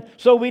hand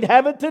so we'd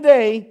have it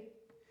today,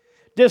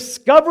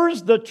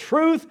 discovers the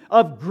truth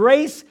of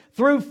grace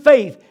through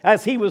faith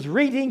as he was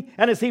reading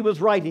and as he was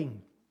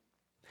writing.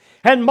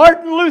 And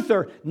Martin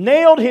Luther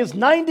nailed his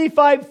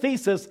 95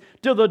 Theses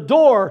to the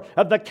door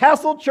of the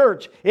Castle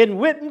Church in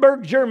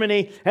Wittenberg,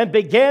 Germany, and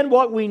began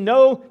what we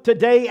know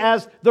today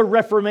as the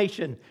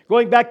Reformation,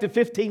 going back to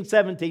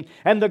 1517.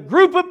 And the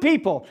group of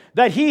people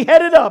that he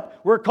headed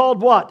up were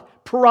called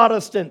what?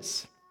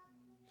 Protestants.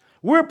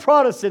 We're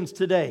Protestants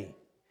today.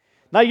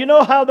 Now, you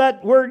know how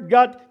that word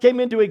came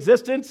into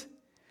existence?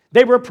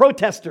 They were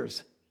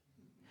protesters.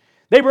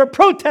 They were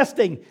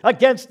protesting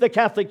against the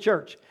Catholic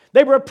Church.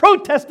 They were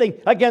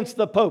protesting against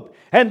the Pope.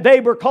 And they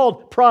were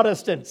called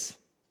Protestants.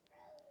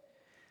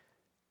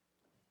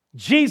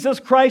 Jesus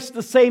Christ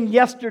the same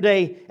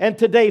yesterday and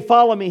today.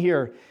 Follow me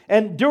here.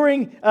 And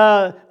during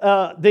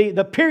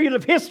the period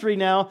of history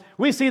now,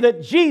 we see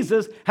that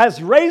Jesus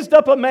has raised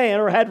up a man,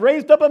 or had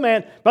raised up a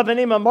man by the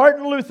name of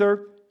Martin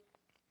Luther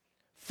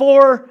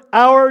for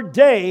our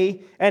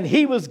day, and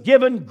he was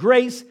given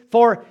grace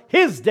for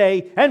his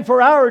day and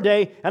for our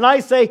day. And I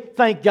say,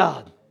 thank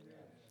God.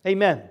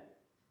 Amen.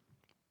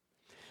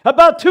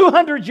 About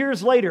 200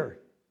 years later,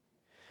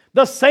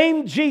 the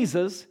same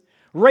Jesus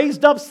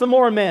raised up some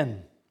more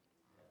men.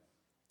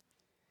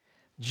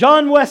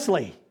 John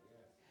Wesley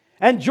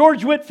and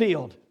George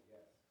Whitefield.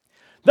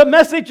 The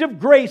message of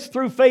grace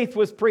through faith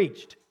was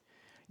preached.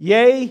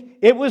 Yea,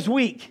 it was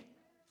weak.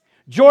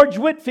 George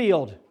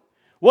Whitefield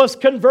was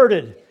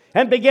converted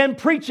and began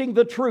preaching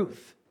the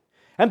truth.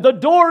 And the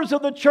doors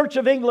of the Church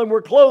of England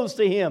were closed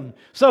to him.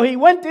 So he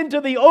went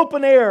into the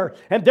open air,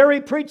 and there he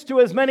preached to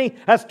as many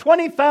as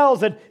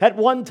 20,000 at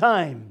one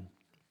time.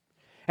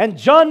 And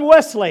John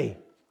Wesley,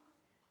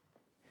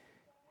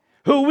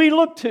 who we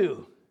look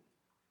to,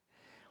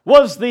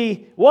 was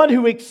the one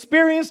who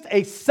experienced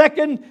a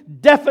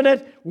second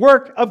definite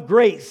work of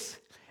grace.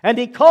 And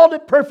he called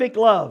it perfect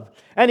love.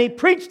 And he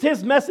preached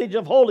his message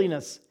of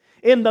holiness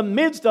in the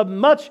midst of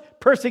much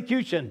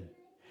persecution.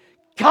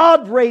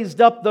 God raised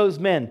up those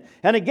men.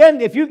 And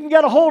again, if you can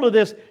get a hold of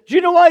this, do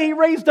you know why he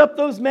raised up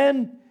those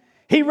men?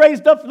 He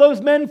raised up those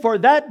men for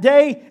that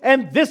day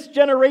and this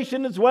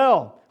generation as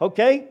well.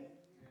 Okay?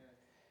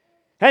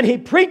 And he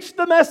preached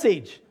the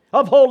message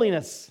of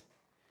holiness.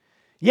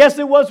 Yes,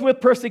 it was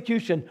with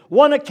persecution.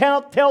 One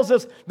account tells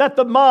us that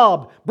the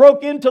mob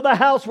broke into the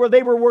house where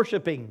they were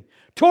worshiping,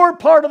 tore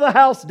part of the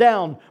house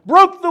down,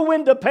 broke the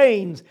window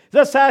panes,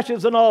 the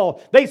sashes and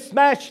all. They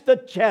smashed the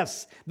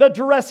chests, the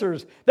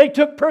dressers. They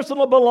took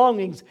personal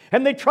belongings,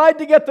 and they tried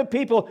to get the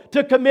people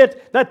to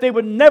commit that they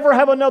would never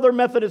have another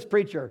Methodist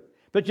preacher.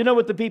 But you know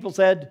what the people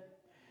said?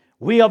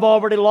 We have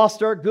already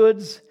lost our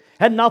goods,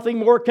 and nothing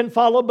more can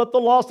follow but the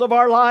loss of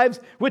our lives,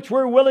 which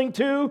we're willing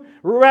to,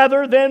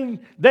 rather than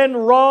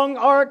wrong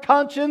our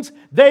conscience.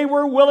 They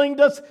were willing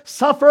to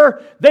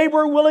suffer. They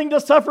were willing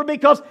to suffer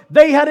because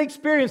they had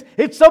experienced.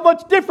 It's so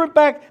much different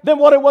back than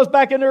what it was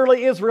back in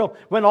early Israel,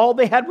 when all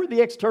they had were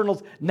the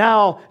externals.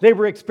 Now they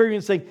were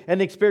experiencing an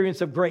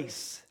experience of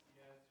grace.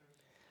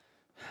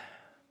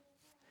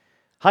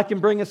 I can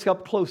bring us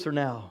up closer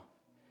now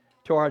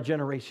to our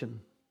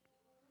generation.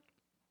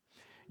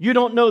 You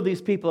don't know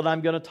these people that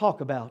I'm going to talk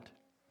about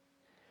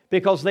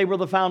because they were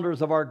the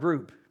founders of our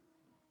group.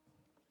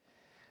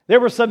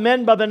 There were some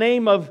men by the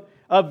name of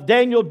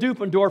Daniel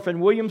Dupendorf and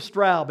William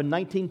Straub in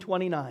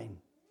 1929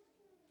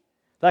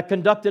 that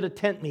conducted a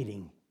tent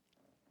meeting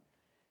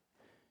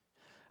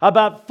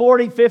about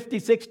 40, 50,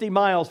 60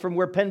 miles from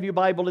where Penview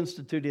Bible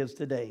Institute is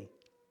today.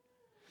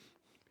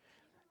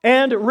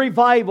 And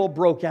revival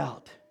broke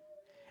out,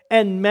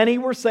 and many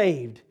were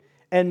saved,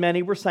 and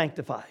many were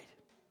sanctified.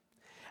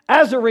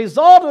 As a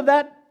result of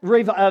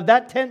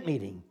that tent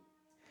meeting,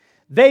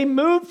 they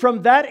moved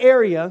from that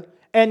area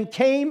and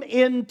came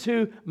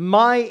into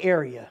my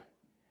area,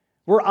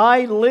 where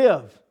I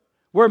live,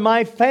 where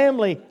my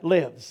family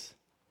lives.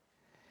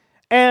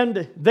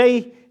 And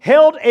they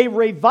held a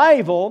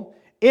revival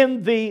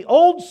in the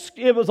old,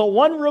 it was a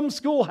one-room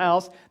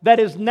schoolhouse that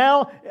is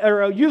now,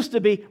 or used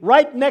to be,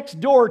 right next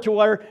door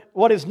to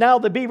what is now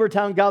the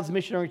Beavertown God's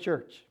Missionary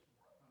Church.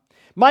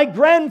 My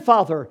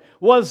grandfather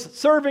was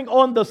serving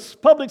on the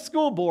public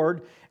school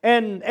board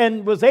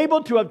and was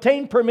able to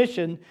obtain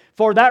permission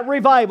for that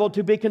revival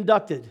to be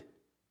conducted.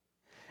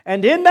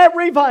 And in that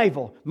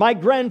revival, my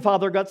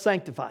grandfather got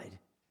sanctified.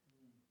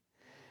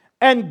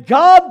 And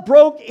God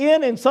broke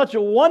in such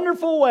a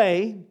wonderful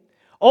way.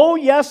 Oh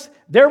yes,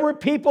 there were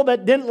people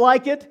that didn't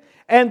like it,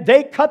 and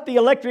they cut the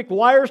electric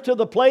wires to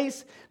the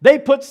place. They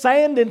put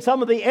sand in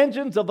some of the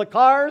engines of the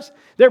cars.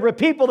 There were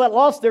people that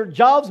lost their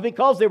jobs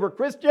because they were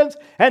Christians,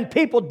 and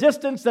people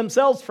distanced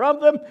themselves from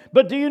them.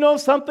 But do you know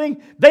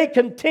something? They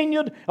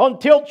continued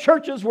until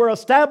churches were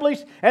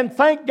established, and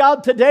thank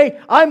God today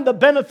I'm the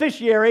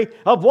beneficiary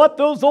of what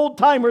those old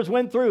timers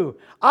went through.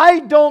 I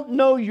don't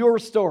know your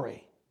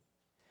story,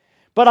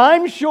 but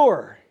I'm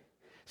sure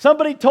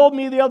somebody told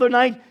me the other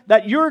night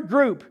that your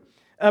group,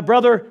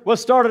 brother,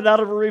 was started out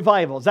of a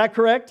revival. Is that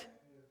correct?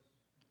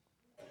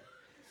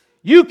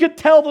 You could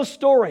tell the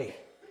story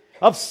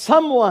of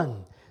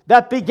someone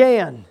that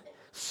began,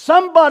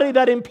 somebody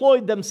that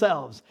employed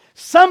themselves,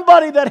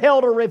 somebody that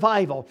held a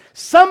revival,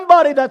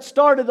 somebody that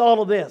started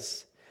all of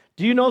this.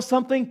 Do you know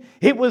something?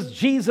 It was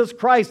Jesus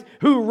Christ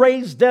who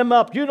raised them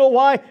up. You know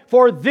why?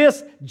 For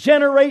this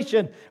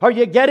generation. Are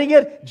you getting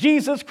it?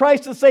 Jesus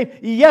Christ the same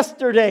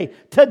yesterday,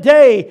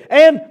 today,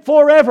 and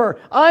forever.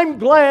 I'm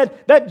glad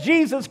that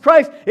Jesus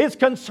Christ is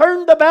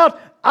concerned about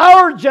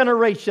our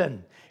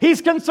generation.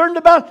 He's concerned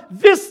about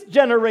this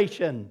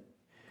generation.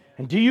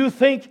 And do you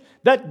think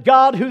that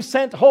God, who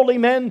sent holy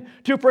men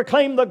to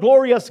proclaim the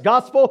glorious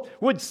gospel,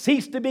 would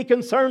cease to be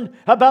concerned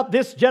about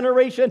this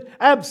generation?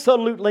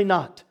 Absolutely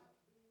not.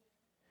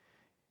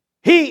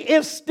 He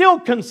is still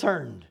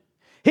concerned.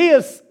 He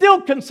is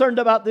still concerned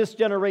about this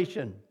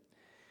generation.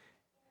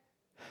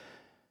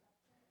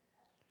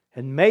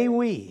 And may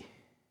we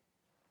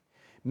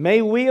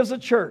as a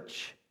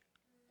church,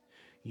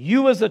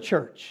 you as a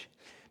church,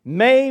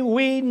 may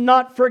we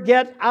not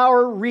forget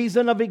our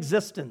reason of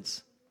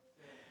existence.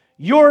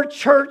 Your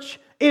church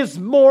is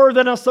more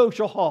than a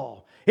social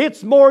hall.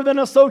 It's more than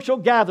a social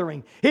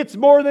gathering. It's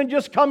more than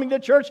just coming to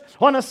church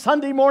on a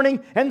Sunday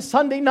morning and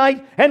Sunday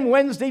night and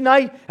Wednesday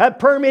night at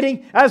prayer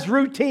meeting as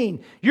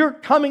routine. You're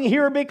coming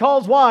here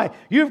because why?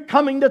 You're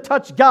coming to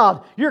touch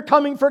God. You're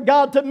coming for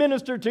God to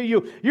minister to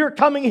you. You're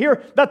coming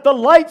here that the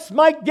lights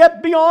might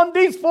get beyond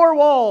these four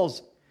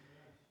walls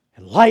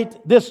and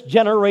light this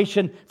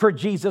generation for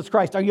Jesus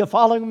Christ. Are you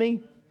following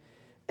me?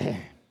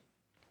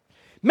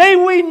 May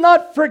we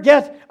not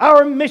forget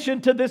our mission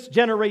to this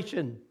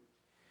generation.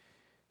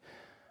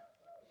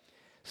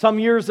 Some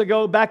years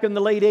ago, back in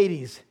the late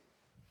 80s,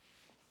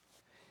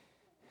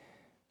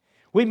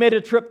 we made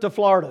a trip to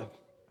Florida.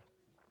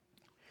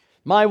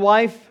 My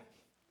wife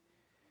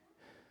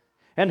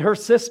and her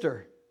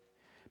sister,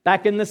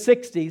 back in the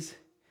 60s,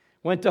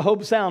 went to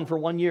Hobe Sound for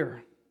 1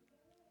 year.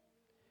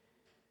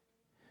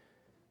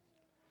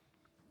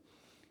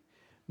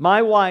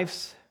 My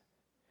wife's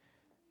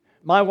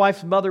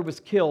mother was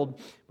killed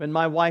when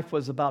my wife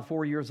was about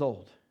 4 years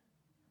old.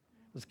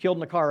 Was killed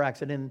in a car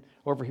accident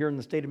over here in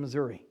the state of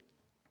Missouri.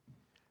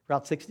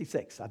 Route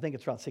 66. I think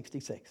it's Route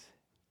 66.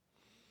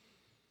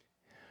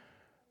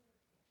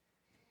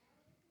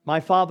 My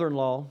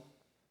father-in-law,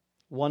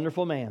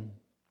 wonderful man,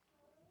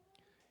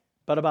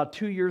 but about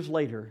 2 years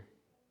later,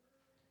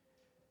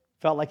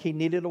 felt like he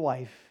needed a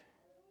wife,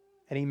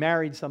 and he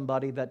married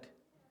somebody that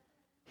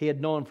he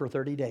had known for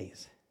 30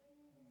 days.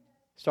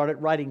 Started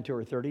writing to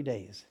her 30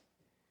 days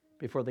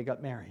before they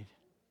got married.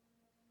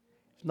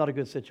 It's not a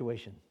good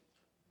situation.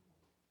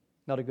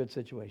 Not a good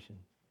situation.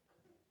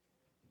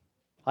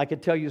 I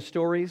could tell you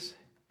stories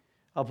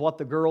of what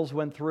the girls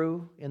went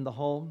through in the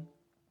home.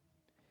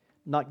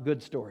 Not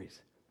good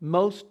stories.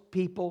 Most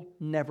people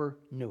never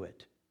knew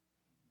it.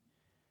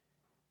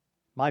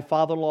 My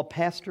father-in-law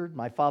pastored.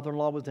 My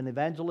father-in-law was in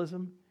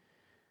evangelism.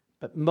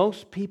 But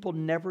most people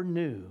never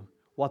knew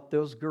what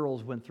those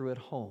girls went through at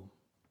home.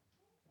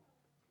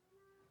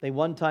 They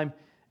one time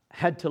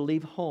had to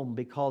leave home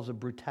because of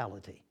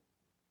brutality.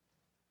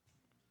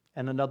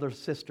 And another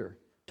sister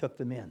took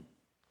them in.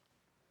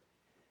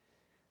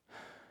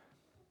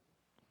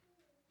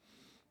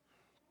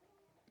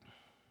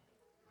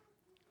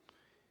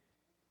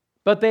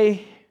 But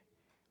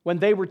when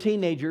they were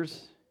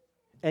teenagers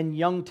and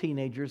young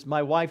teenagers,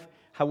 my wife,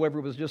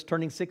 however, was just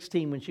turning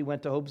 16 when she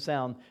went to Hobe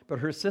Sound, but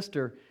her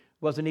sister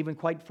wasn't even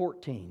quite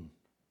 14.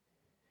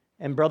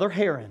 And Brother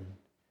Heron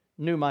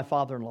knew my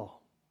father-in-law.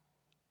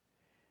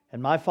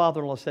 And my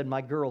father-in-law said,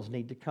 my girls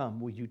need to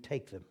come. Will you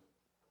take them?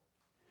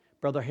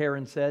 Brother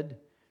Heron said,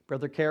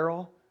 Brother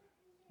Carroll,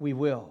 we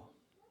will.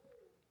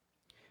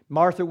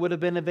 Martha would have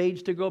been of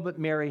age to go, but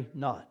Mary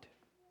not.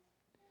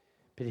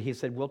 But he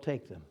said, we'll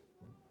take them.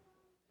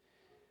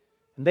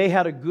 And they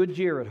had a good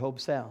year at Hobe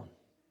Sound.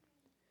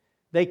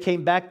 They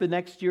came back the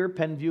next year.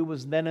 Penview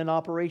was then in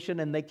operation,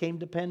 and they came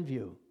to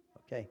Penview.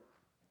 Okay.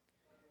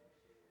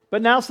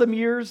 But now some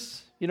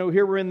years,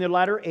 here we're in the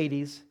latter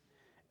 80s,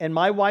 and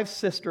my wife's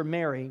sister,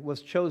 Mary,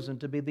 was chosen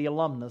to be the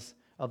alumnus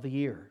of the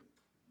year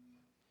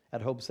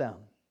at Hobe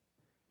Sound.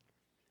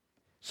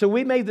 So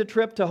we made the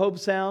trip to Hobe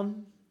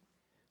Sound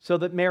so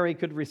that Mary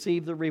could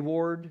receive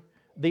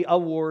the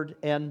award,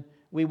 and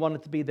we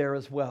wanted to be there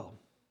as well.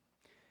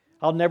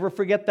 I'll never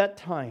forget that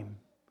time.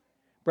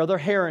 Brother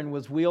Heron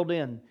was wheeled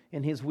in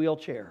his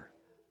wheelchair.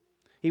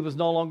 He was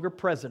no longer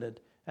president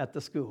at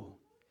the school.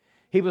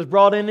 He was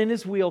brought in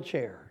his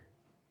wheelchair.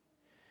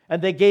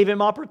 And they gave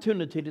him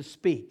opportunity to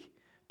speak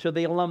to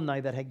the alumni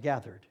that had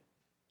gathered.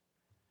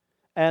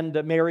 And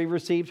Mary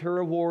received her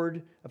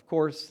award, of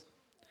course.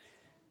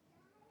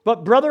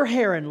 But Brother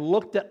Heron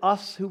looked at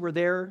us who were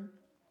there.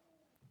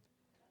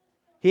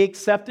 He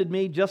accepted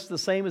me just the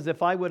same as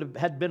if I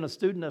had been a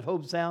student at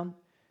Hobe Sound.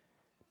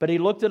 But he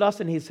looked at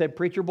us and he said,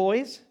 preacher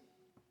boys,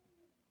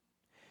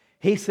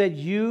 he said,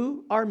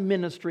 you are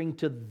ministering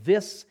to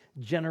this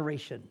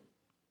generation.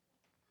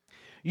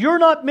 You're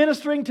not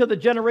ministering to the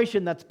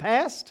generation that's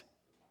past,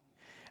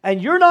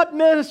 and you're not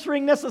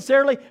ministering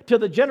necessarily to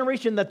the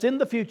generation that's in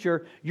the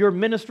future. You're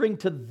ministering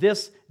to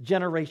this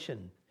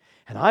generation.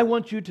 And I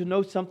want you to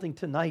know something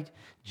tonight.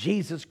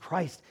 Jesus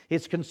Christ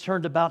is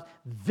concerned about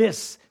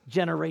this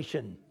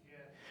generation.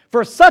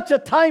 For such a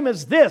time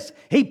as this,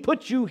 He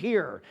put you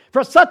here.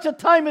 For such a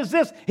time as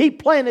this, He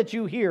planted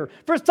you here.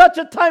 For such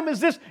a time as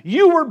this,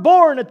 you were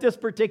born at this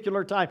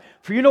particular time.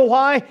 For you know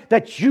why?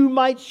 That you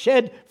might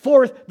shed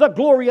forth the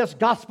glorious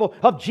gospel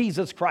of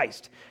Jesus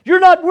Christ.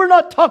 We're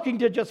not talking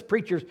to just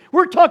preachers.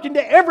 We're talking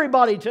to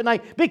everybody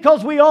tonight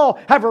because we all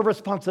have a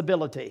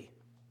responsibility.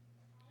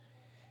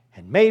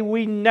 And may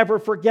we never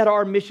forget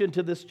our mission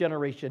to this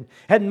generation.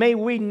 And may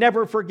we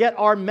never forget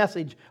our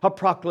message of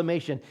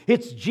proclamation.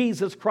 It's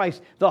Jesus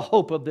Christ, the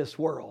hope of this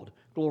world.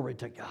 Glory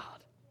to God.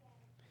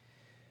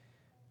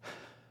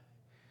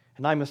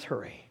 And I must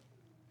hurry.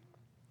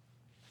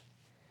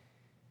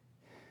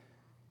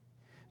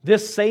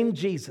 This same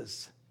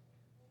Jesus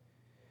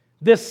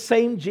This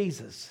same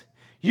Jesus.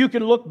 You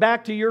can look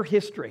back to your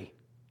history.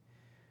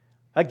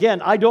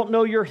 Again, I don't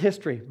know your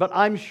history, but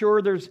I'm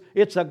sure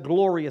it's a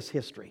glorious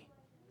history.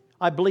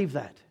 I believe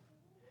that.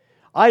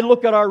 I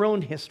look at our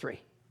own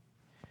history.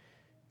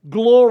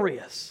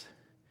 Glorious.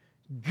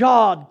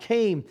 God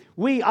came.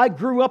 I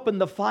grew up in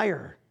the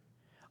fire.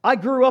 I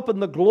grew up in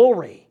the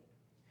glory.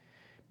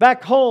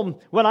 Back home,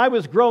 when I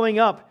was growing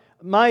up,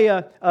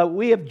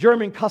 we have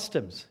German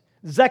customs.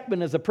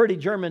 Zeckman is a pretty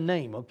German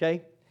name,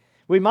 okay?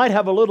 We might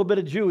have a little bit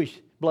of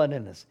Jewish blood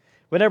in us.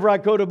 Whenever I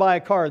go to buy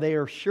a car, they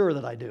are sure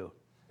that I do.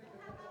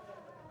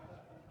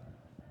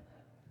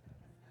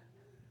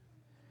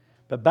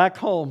 But back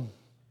home,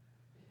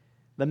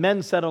 the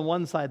men sat on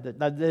one side,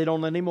 they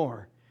don't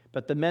anymore,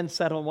 but the men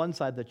sat on one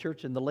side of the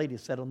church and the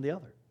ladies sat on the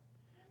other.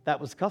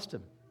 That was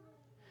custom.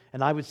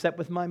 And I would sit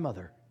with my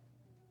mother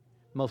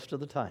most of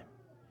the time.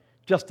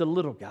 Just a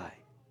little guy.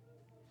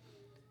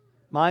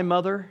 My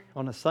mother,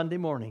 on a Sunday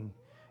morning,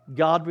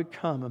 God would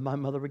come and my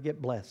mother would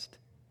get blessed.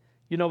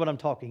 You know what I'm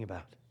talking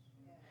about.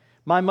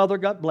 My mother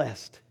got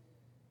blessed.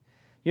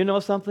 You know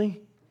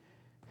something?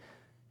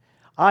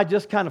 I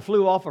just kind of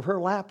flew off of her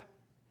lap.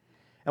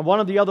 And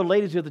one of the other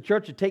ladies of the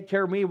church would take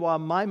care of me while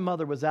my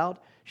mother was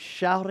out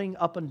shouting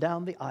up and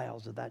down the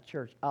aisles of that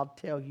church. I'll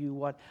tell you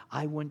what,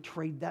 I wouldn't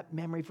trade that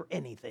memory for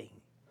anything.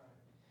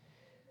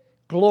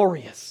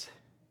 Glorious.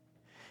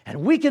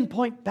 And we can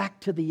point back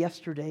to the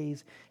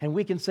yesterdays and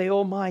we can say,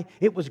 oh my,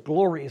 it was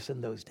glorious in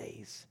those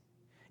days.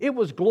 It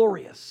was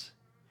glorious.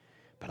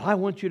 But I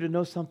want you to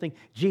know something.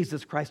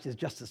 Jesus Christ is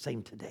just the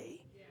same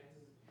today.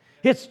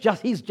 He's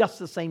just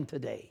the same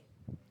today.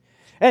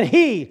 And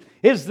He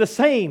is the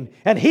same.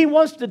 And He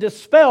wants to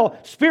dispel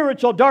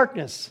spiritual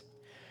darkness.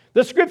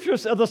 The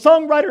scriptures, the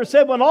songwriter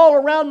said, when all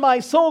around my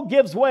soul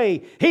gives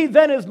way, He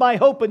then is my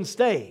hope and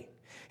stay.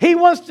 He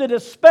wants to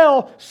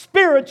dispel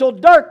spiritual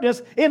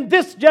darkness in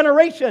this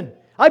generation.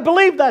 I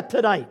believe that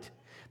tonight.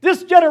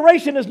 This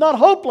generation is not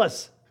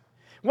hopeless.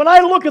 When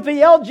I look at the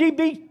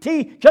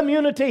LGBT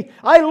community,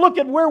 I look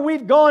at where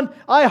we've gone,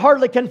 I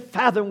hardly can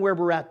fathom where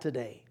we're at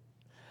today.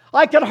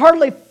 I can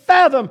hardly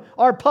fathom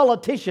our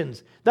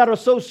politicians that are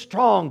so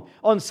strong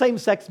on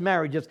same-sex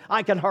marriages.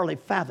 I can hardly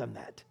fathom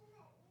that.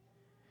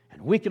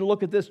 And we can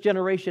look at this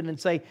generation and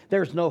say,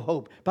 there's no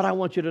hope. But I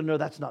want you to know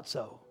that's not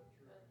so.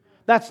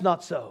 That's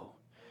not so.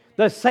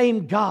 The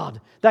same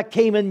God that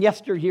came in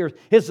yesteryears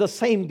is the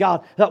same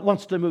God that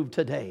wants to move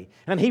today.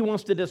 And He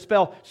wants to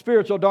dispel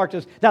spiritual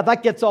darkness. Now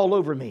that gets all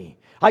over me.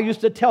 I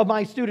used to tell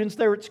my students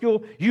there at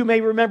school, you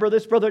may remember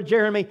this, Brother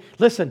Jeremy.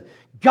 Listen,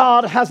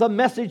 God has a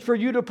message for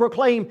you to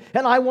proclaim,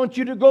 and I want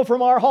you to go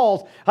from our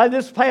halls.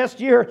 This past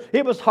year,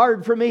 it was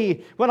hard for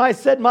me. When I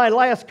said my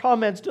last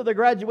comments to the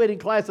graduating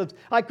classes,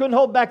 I couldn't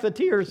hold back the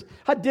tears.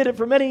 I did it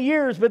for many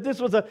years, but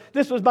this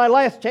was my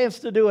last chance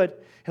to do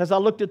it. As I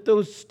looked at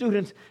those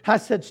students, I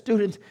said,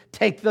 students,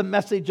 take the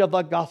message of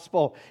the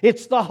gospel.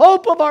 It's the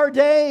hope of our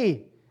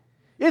day.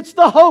 It's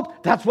the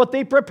hope. That's what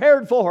they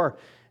prepared for.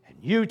 And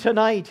you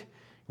tonight,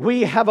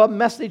 we have a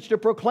message to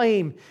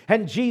proclaim,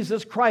 and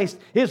Jesus Christ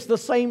is the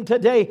same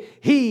today.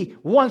 He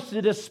wants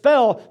to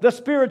dispel the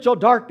spiritual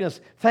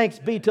darkness. Thanks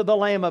be to the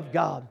Lamb of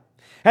God.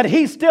 And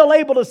He's still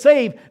able to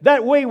save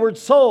that wayward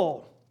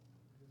soul.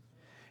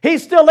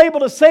 He's still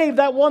able to save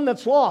that one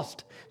that's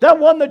lost. That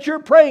one that you're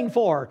praying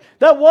for.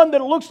 That one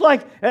that looks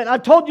like, and I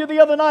told you the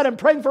other night, I'm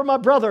praying for my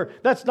brother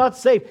that's not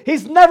saved.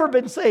 He's never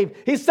been saved.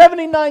 He's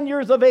 79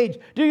 years of age.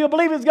 Do you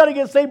believe he's going to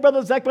get saved,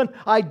 Brother Zeckman?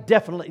 I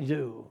definitely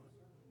do.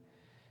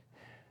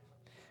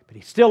 But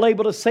He's still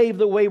able to save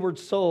the wayward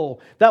soul.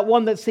 That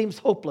one that seems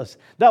hopeless.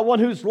 That one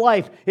whose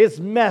life is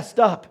messed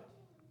up.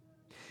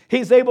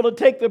 He's able to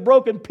take the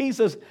broken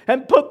pieces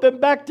and put them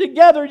back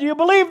together. Do you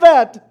believe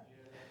that?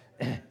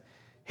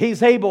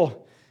 He's able.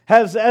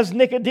 As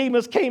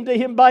Nicodemus came to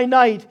Him by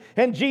night,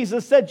 and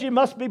Jesus said, you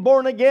must be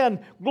born again.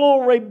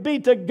 Glory be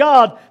to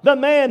God. The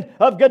man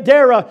of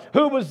Gadara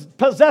who was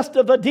possessed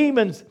of the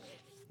demons.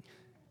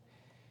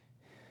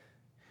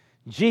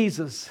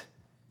 Jesus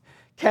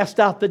cast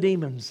out the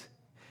demons.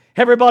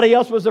 Everybody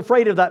else was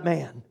afraid of that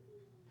man,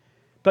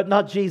 but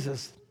not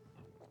Jesus.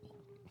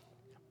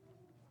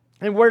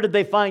 And where did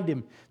they find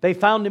Him? They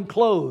found Him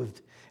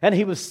clothed, and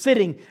He was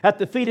sitting at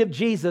the feet of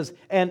Jesus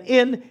and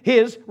in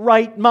His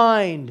right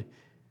mind.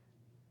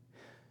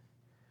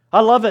 I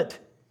love it.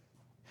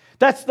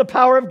 That's the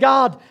power of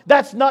God.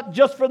 That's not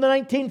just for the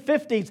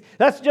 1950s.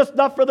 That's just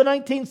not for the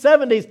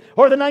 1970s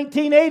or the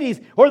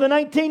 1980s or the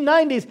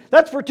 1990s.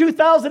 That's for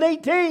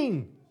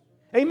 2018.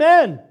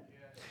 Amen.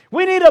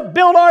 We need to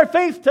build our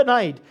faith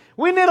tonight.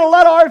 We need to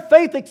let our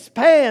faith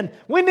expand.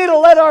 We need to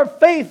let our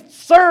faith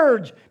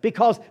surge,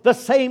 because the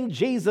same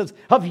Jesus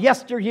of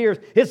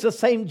yesteryears is the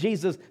same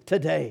Jesus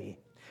today.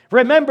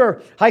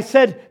 Remember, I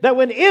said that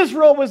when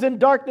Israel was in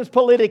darkness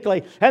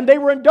politically and they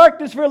were in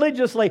darkness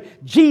religiously,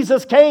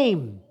 Jesus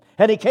came,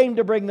 and He came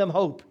to bring them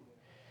hope.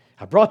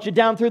 I brought you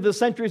down through the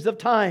centuries of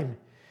time.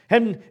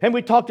 And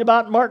we talked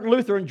about Martin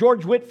Luther and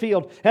George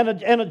Whitefield and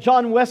a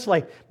John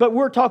Wesley. But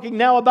we're talking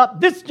now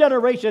about this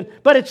generation.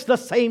 But it's the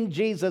same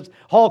Jesus,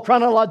 all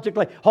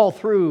chronologically, all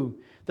through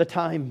the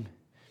time.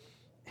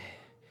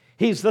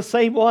 He's the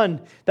same one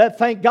that,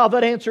 thank God,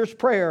 that answers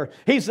prayer.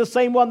 He's the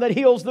same one that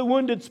heals the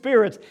wounded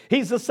spirits.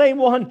 He's the same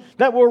one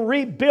that will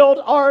rebuild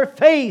our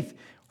faith.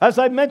 As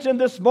I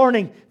mentioned this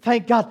morning,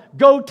 thank God,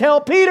 go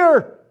tell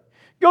Peter.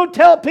 Go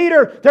tell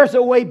Peter there's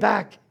a way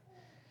back.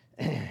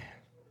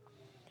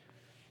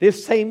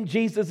 This same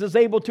Jesus is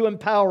able to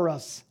empower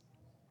us.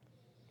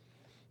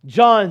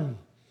 John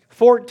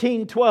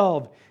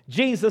 14:12.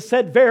 Jesus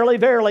said, Verily,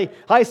 verily,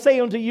 I say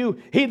unto you,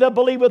 he that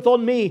believeth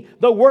on me,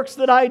 the works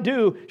that I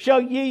do, shall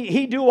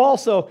he do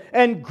also,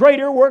 and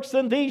greater works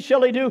than these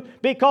shall he do,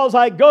 because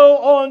I go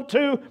on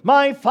to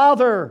my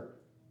Father.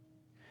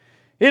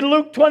 In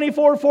Luke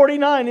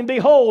 24:49, and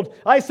behold,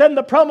 I send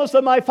the promise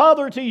of my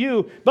Father to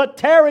you, but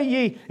tarry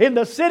ye in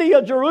the city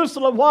of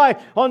Jerusalem. Why?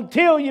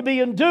 Until ye be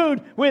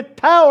endued with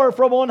power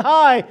from on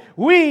high.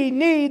 We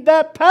need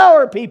that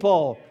power,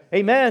 people.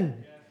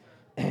 Amen.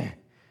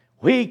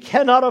 We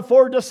cannot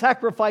afford to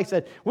sacrifice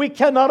it. We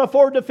cannot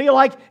afford to feel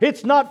like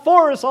it's not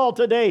for us all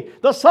today.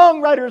 The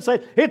songwriter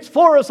said, it's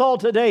for us all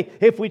today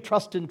if we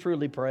trust and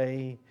truly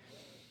pray.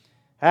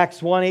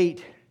 Acts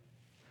 1:8.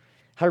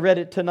 I read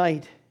it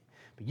tonight.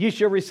 You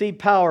shall receive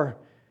power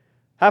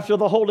after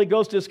the Holy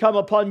Ghost has come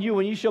upon you,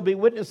 and you shall be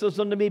witnesses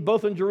unto me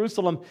both in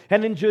Jerusalem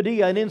and in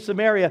Judea and in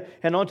Samaria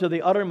and unto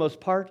the uttermost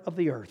part of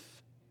the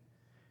earth.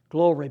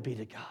 Glory be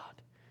to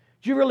God.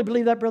 Do you really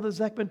believe that, Brother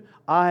Zeckman?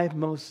 I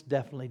most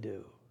definitely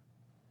do.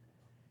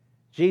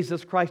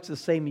 Jesus Christ is the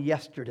same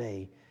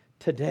yesterday,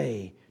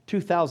 today,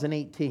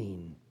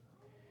 2018,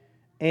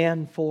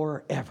 and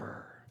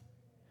forever.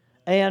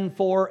 And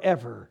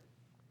forever.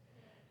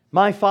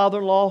 My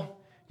father-in-law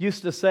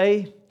used to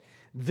say,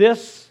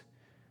 this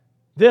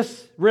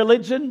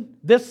religion,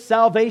 this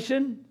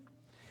salvation,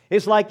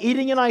 is like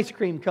eating an ice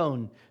cream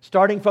cone,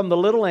 starting from the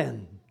little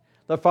end.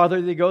 The farther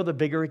you go, the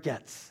bigger it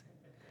gets,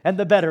 and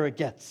the better it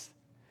gets.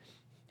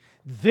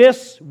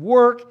 This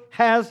work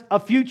has a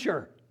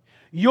future.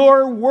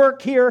 Your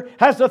work here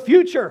has a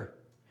future.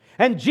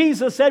 And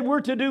Jesus said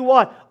we're to do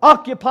what?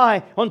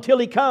 Occupy until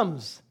He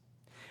comes.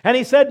 And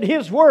He said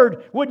His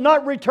word would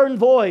not return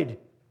void.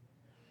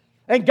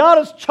 And God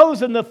has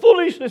chosen the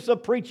foolishness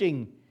of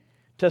preaching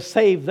to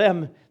save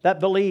them that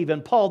believe.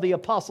 And Paul the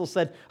Apostle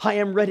said, I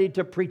am ready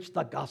to preach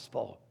the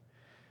gospel.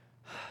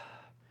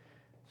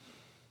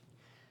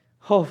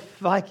 Oh,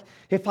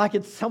 if I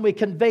could somebody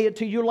convey it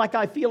to you like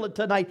I feel it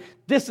tonight,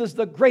 this is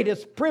the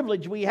greatest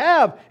privilege we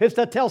have, is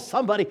to tell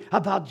somebody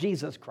about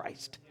Jesus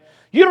Christ.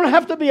 You don't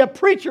have to be a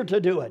preacher to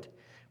do it,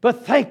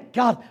 but thank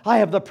God I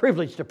have the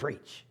privilege to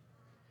preach.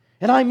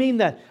 And I mean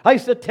that. I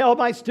used to tell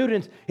my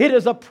students, it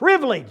is a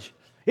privilege.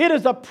 It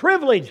is a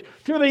privilege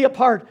to be a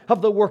part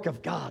of the work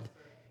of God.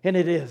 And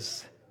it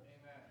is.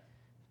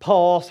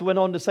 Paul also went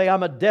on to say,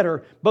 I'm a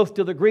debtor both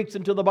to the Greeks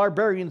and to the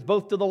barbarians,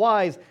 both to the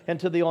wise and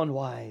to the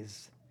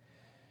unwise.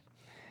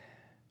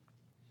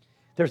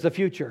 There's a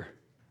future.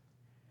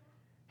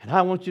 And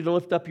I want you to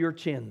lift up your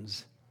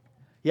chins.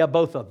 Yeah,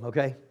 both of them,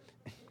 okay?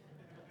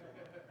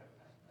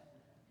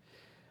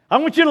 I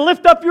want you to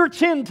lift up your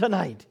chin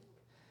tonight.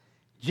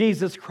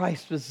 Jesus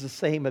Christ was the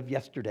same of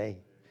yesterday.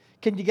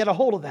 Can you get a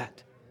hold of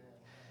that?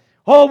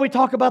 Oh, we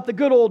talk about the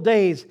good old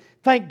days.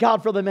 Thank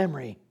God for the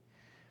memory.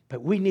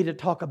 But we need to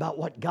talk about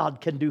what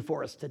God can do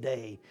for us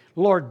today.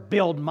 Lord,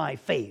 build my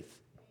faith.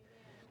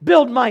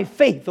 Build my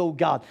faith, oh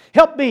God.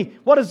 Help me.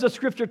 What does the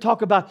Scripture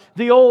talk about?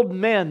 The old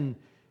men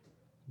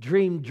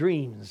dream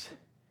dreams,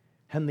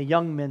 and the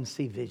young men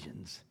see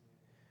visions.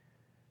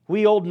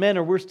 We old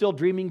men we're still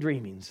dreaming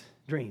dreams.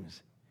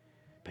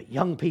 But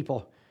young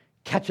people,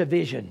 catch a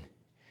vision.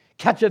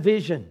 Catch a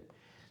vision.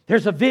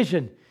 There's a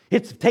vision.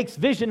 It takes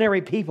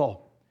visionary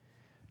people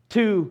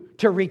to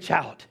reach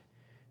out.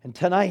 And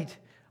tonight,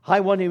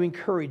 I want to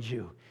encourage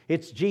you.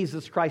 It's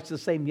Jesus Christ the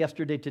same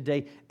yesterday,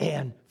 today,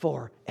 and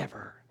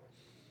forever.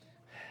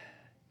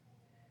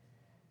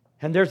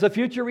 And there's a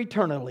future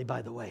eternally,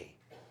 by the way.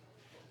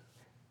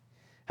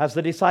 As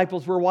the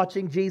disciples were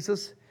watching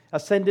Jesus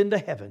ascend into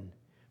heaven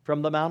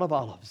from the Mount of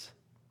Olives,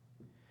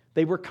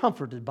 they were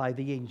comforted by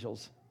the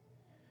angels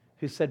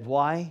who said,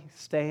 Why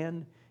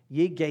stand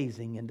ye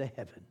gazing into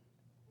heaven?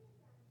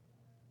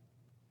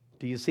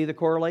 Do you see the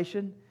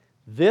correlation?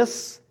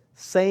 This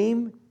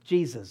same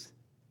Jesus,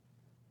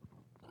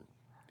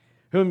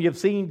 whom you've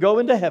seen go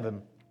into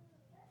heaven,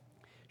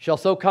 shall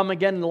so come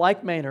again in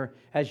like manner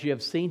as you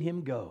have seen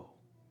Him go.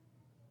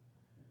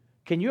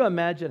 Can you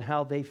imagine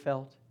how they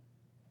felt?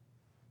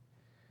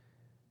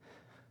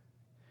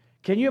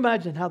 Can you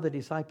imagine how the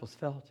disciples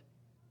felt?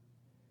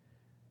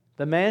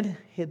 The man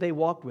they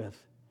walked with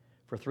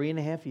for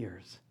 3.5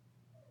 years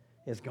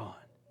is gone.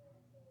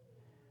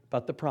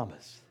 But the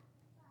promise,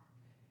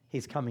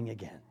 He's coming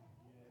again.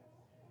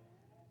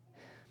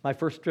 My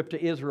first trip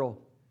to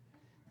Israel,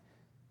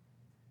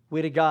 we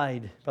had a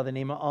guide by the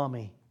name of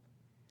Ami.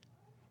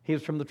 He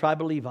was from the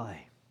tribe of Levi.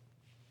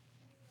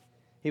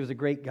 He was a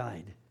great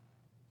guide.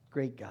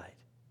 Great guide.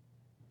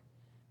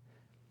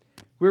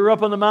 We were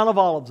up on the Mount of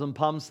Olives on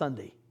Palm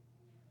Sunday.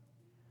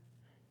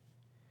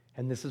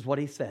 And this is what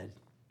he said.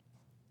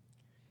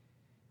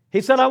 He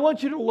said, I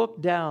want you to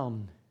look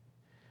down.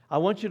 I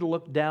want you to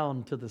look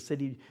down to the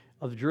city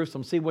of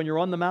Jerusalem. See, when you're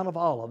on the Mount of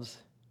Olives,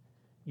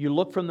 you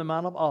look from the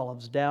Mount of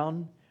Olives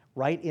down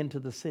right into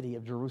the city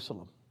of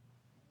Jerusalem.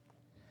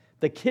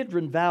 The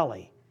Kidron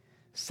Valley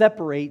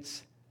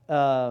separates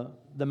the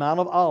Mount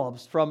of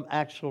Olives from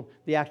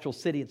the actual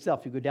city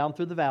itself. You go down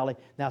through the valley.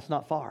 Now, it's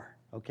not far,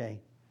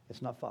 okay?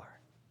 It's not far.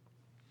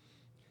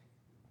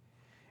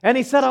 And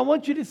he said, I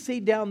want you to see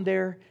down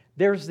there,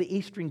 there's the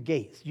eastern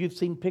gates. You've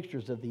seen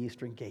pictures of the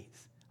eastern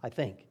gates, I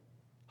think.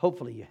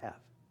 Hopefully you have.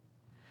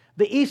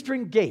 The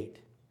eastern gate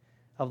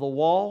of the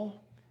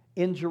wall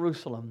in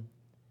Jerusalem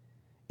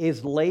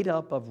is laid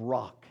up of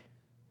rock,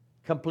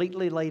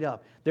 completely laid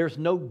up. There's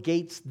no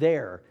gates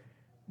there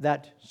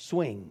that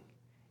swing.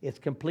 It's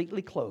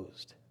completely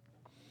closed.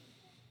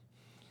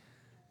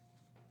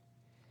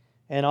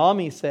 And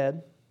Ami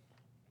said,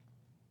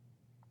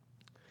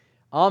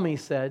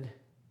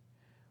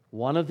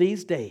 one of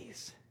these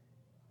days,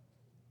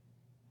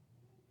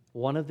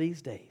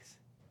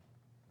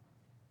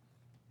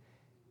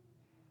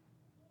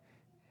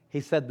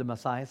 he said the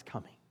Messiah is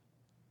coming.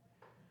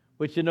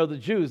 Which, you know, the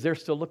Jews, they're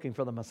still looking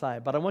for the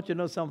Messiah. But I want you to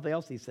know something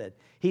else he said.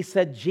 He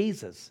said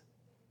Jesus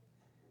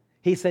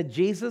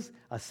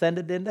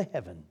ascended into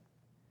heaven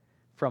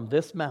from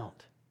this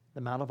mount,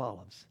 the Mount of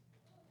Olives.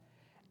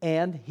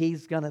 And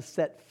he's going to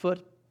set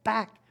foot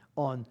back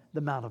on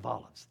the Mount of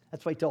Olives.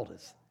 That's what he told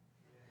us.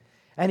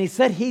 And he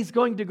said he's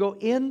going to go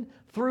in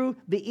through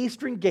the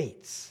eastern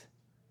gates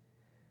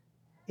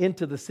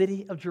into the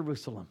city of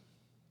Jerusalem.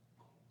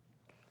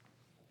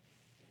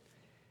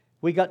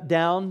 We got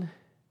down,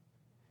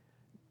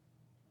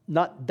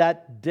 not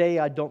that day,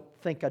 I don't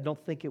think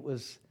it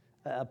was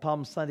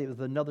Palm Sunday, it was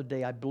another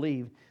day, I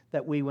believe,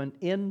 that we went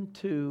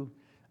into,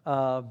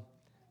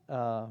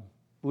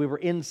 we were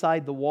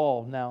inside the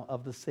wall now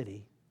of the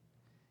city.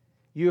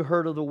 You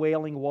heard of the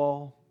Wailing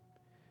Wall?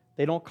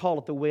 They don't call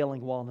it the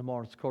Wailing Wall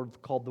anymore. It's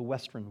called the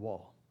Western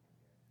Wall.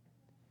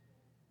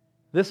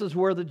 This is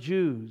where the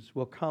Jews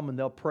will come and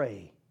they'll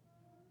pray.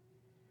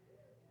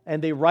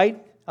 And they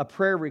write a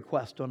prayer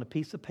request on a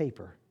piece of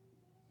paper.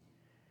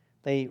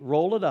 They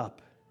roll it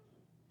up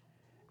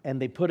and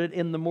they put it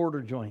in the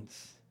mortar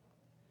joints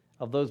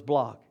of those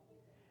blocks.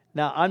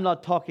 Now, I'm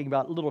not talking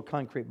about a little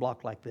concrete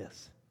block like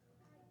this.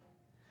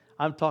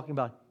 I'm talking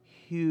about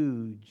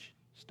huge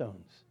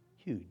stones.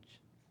 Huge.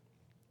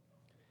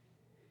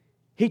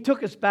 He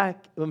took us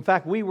back. In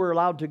fact, we were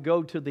allowed to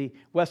go to the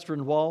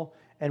Western Wall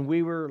and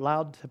we were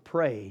allowed to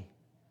pray.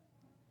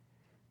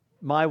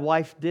 My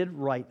wife did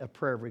write a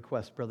prayer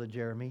request, Brother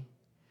Jeremy.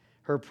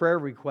 Her prayer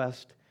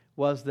request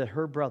was that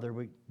her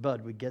brother,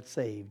 Bud, would get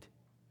saved.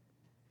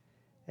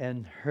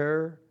 And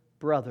her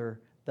brother,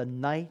 the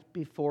night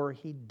before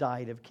he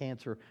died of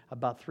cancer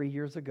about 3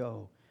 years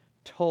ago,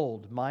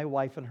 told my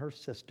wife and her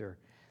sister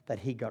that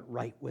he got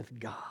right with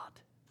God.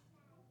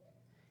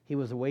 He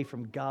was away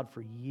from God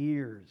for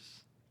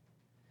years.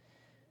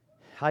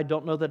 I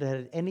don't know that it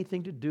had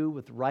anything to do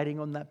with writing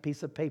on that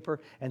piece of paper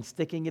and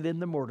sticking it in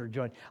the mortar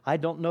joint. I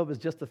don't know. It was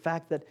just the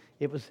fact that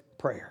it was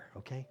prayer,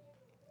 okay?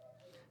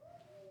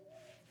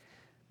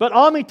 But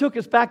Ami took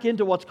us back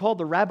into what's called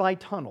the Rabbi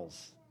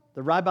Tunnels.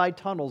 The Rabbi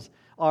Tunnels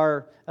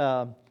are,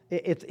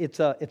 it's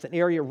an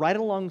area right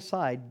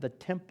alongside the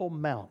Temple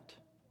Mount.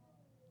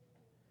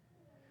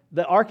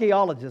 The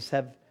archaeologists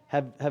have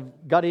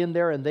got in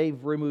there and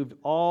they've removed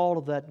all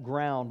of that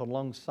ground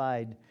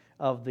alongside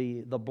of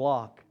the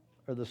block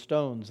or the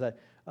stones that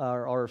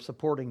are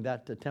supporting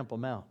that Temple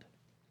Mount.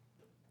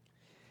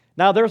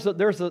 Now there's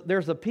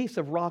a piece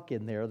of rock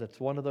in there that's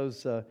one of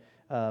those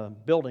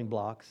building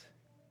blocks.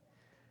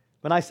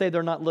 When I say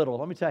they're not little,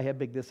 let me tell you how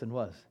big this one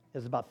was. It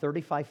was about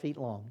 35 feet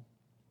long.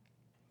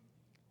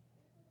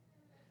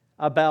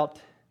 I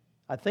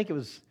think it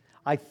was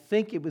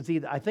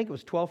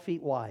 12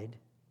 feet wide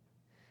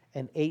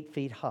and 8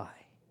 feet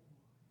high.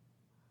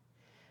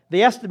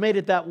 They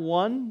estimated that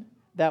one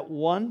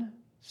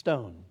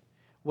stone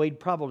weighed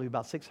probably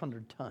about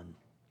 600 tons.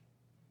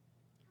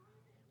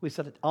 We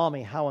said,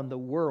 Ami, how in the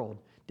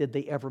world did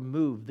they ever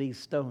move these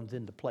stones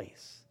into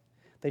place?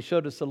 They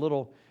showed us a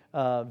little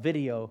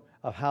video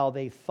of how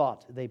they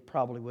thought they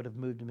probably would have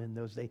moved them in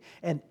those days.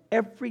 And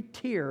every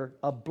tier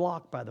of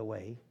block, by the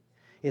way,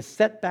 is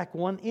set back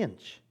 1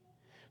 inch.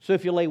 So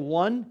if you lay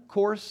one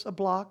course of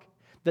block,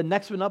 the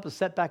next one up is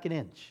set back 1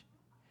 inch.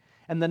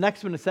 And the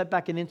next one is set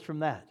back 1 inch from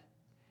that.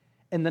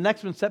 And the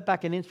next one set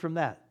back 1 inch from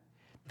that.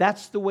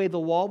 That's the way the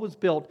wall was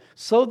built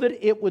so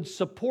that it would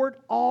support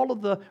all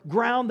of the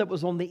ground that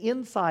was on the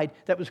inside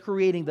that was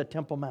creating the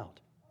Temple Mount.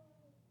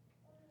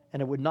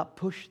 And it would not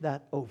push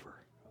that over.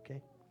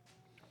 Okay?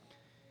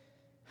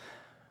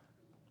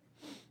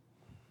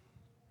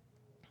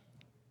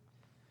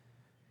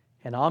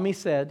 And Ami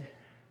said,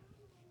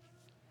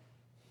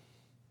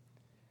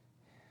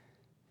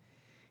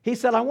 he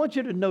said, I want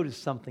you to notice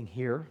something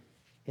here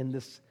in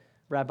this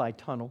Rabbi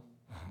Tunnel.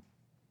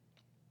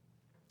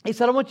 He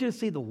said, I want you to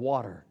see the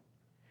water.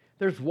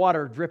 There's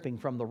water dripping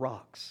from the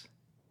rocks.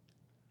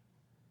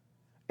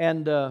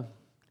 And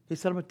he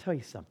said, I'm going to tell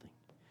you something.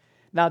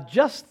 Now,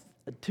 just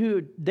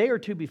day or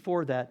two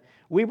before that,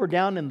 we were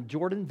down in the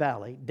Jordan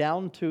Valley,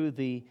 down to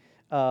the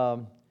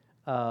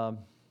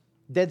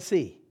Dead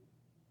Sea.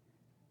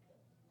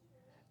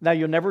 Now,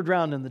 you'll never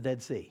drown in the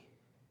Dead Sea.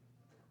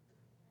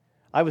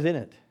 I was in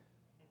it.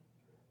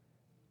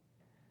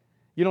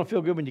 You don't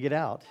feel good when you get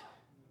out.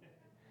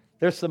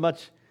 There's so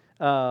much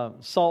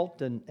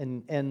salt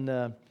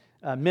and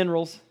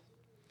minerals.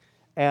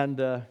 And,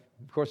 of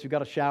course, you've got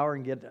to shower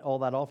and get all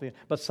that off you.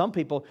 But some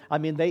people, I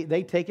mean,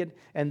 they take it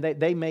and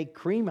they make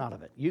cream out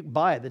of it. You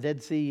buy the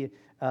Dead Sea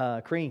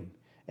cream.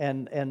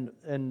 And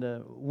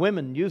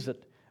women use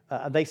it.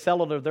 They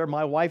sell it over there.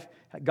 My wife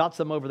got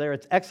some over there.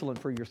 It's excellent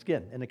for your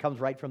skin, and it comes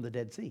right from the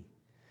Dead Sea.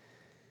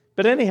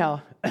 But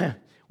anyhow,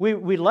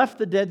 we left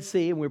the Dead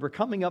Sea, and we were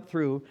coming up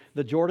through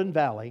the Jordan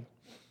Valley,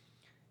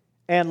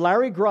 and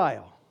Larry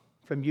Greil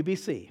from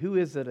UBC, who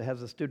is it that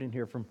has a student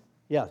here from,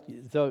 yeah,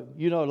 so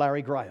you know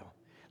Larry Greil.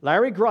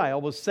 Larry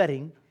Greil was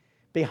sitting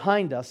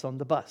behind us on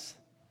the bus.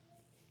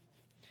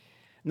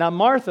 Now,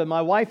 Martha,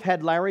 my wife,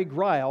 had Larry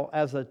Greil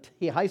as a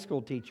high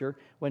school teacher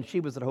when she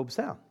was at Hope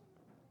Sound.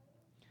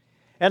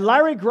 And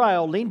Larry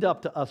Greil leaned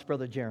up to us,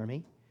 Brother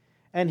Jeremy,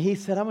 and he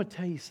said, I'm going to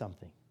tell you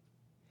something.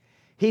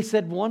 He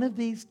said, one of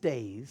these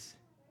days,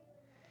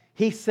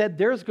 he said,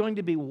 there's going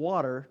to be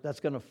water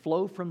that's going to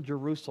flow from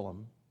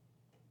Jerusalem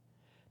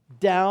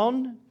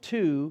down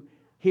to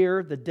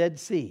here, the Dead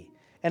Sea.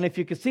 And if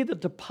you can see the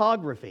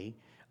topography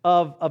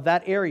of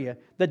that area,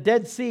 the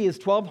Dead Sea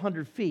is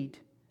 1,200 feet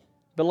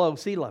below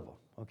sea level,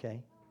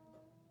 okay?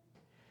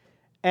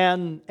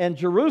 And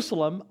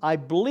Jerusalem, I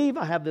believe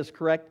I have this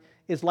correct,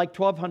 is like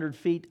 1,200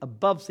 feet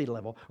above sea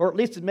level, or at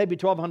least it may be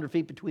 1,200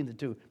 feet between the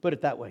two, put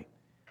it that way.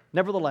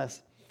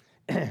 Nevertheless,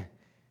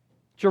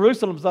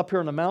 Jerusalem's up here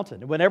on a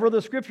mountain. And whenever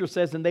the scripture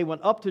says, and they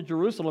went up to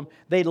Jerusalem,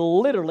 they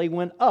literally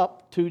went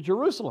up to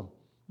Jerusalem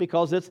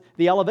because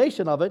the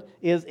elevation of it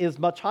is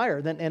much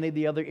higher than any of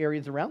the other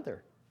areas around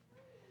there.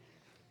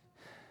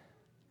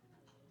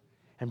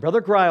 And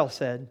Brother Greil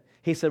said,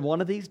 he said, one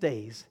of these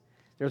days,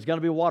 there's going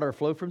to be water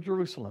flow from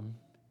Jerusalem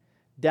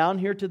down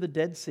here to the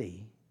Dead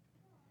Sea.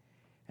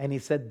 And he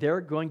said,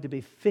 they're going to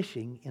be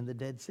fishing in the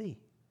Dead Sea.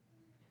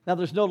 Now,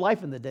 there's no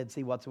life in the Dead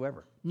Sea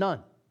whatsoever.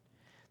 None.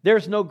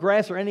 There's no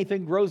grass or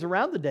anything grows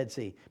around the Dead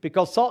Sea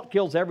because salt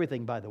kills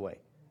everything, by the way.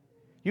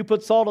 You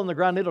put salt on the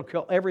ground, it'll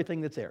kill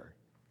everything that's there.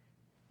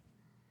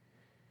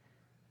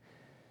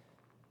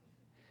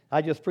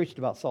 I just preached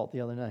about salt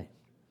the other night.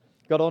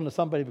 Got on to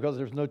somebody because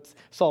there's no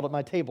salt at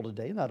my table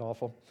today. Isn't that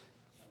awful?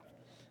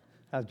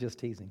 I was just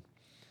teasing.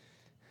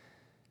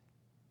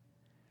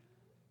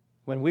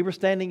 When we were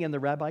standing in the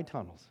rabbi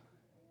tunnels,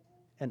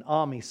 and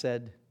Ami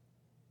said,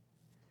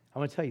 I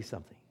want to tell you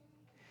something.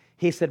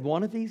 He said,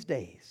 one of these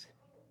days,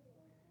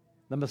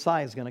 the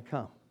Messiah is going to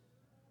come.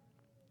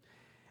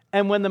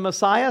 And when the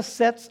Messiah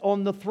sits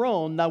on the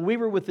throne, now we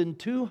were within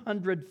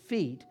 200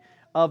 feet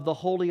of the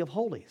Holy of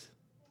Holies,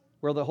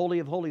 where the Holy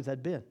of Holies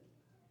had been.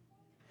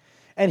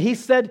 And he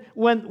said,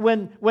 when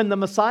the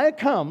Messiah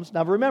comes,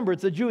 now remember,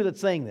 it's a Jew that's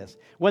saying this.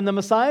 When the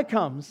Messiah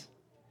comes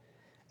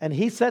and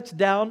he sits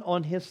down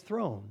on his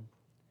throne,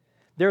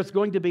 there's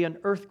going to be an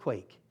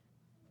earthquake.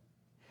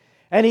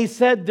 And he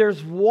said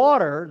there's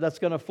water that's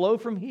going to flow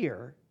from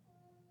here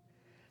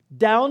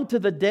down to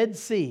the Dead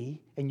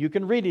Sea, and you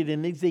can read it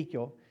in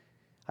Ezekiel.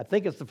 I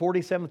think it's the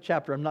 47th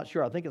chapter. I'm not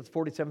sure. I think it's the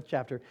 47th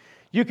chapter.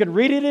 You can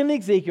read it in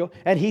Ezekiel,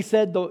 and he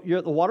said the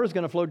water is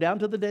going to flow down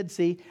to the Dead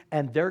Sea,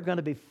 and they're going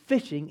to be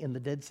fishing in the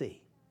Dead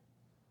Sea.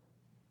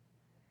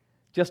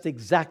 Just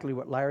exactly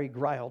what Larry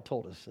Greil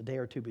told us a day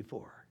or two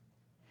before.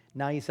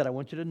 Now he said, I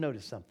want you to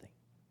notice something.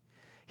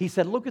 He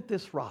said, look at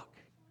this rock.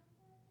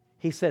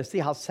 He said, see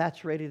how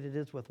saturated it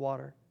is with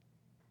water?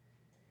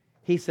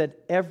 He said,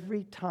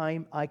 every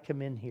time I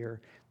come in here,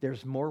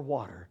 there's more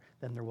water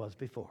than there was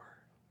before.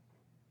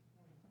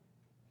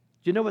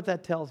 Do you know what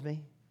that tells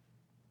me?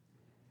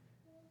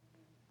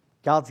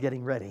 God's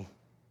getting ready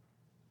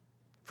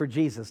for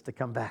Jesus to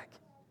come back.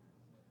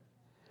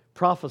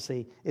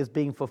 Prophecy is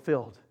being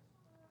fulfilled.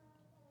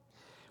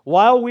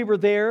 While we were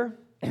there,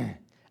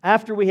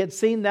 after we had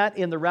seen that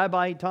in the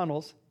rabbi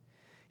tunnels,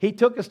 he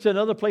took us to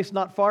another place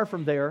not far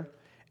from there,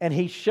 and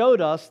he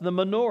showed us the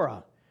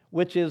menorah,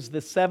 which is the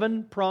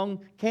 7-pronged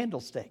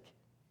candlestick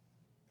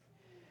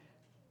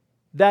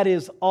that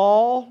is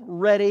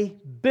already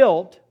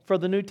built for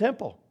the new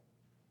temple.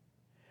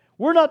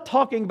 We're not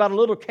talking about a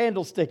little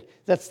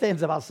candlestick that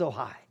stands about so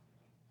high.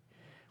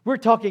 We're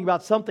talking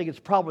about something that's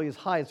probably as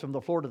high as from the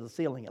floor to the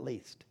ceiling at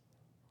least.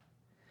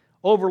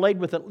 Overlaid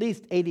with at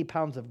least 80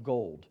 pounds of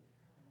gold.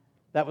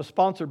 That was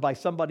sponsored by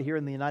somebody here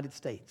in the United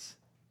States.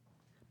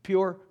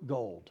 Pure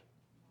gold.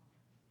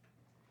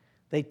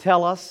 They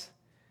tell us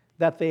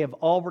that they have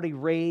already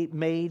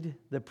made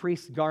the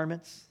priest's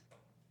garments.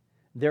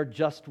 They're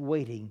just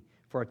waiting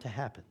for it to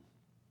happen.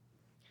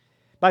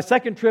 My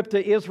second trip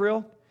to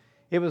Israel,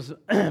 it was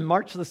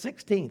March the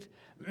 16th,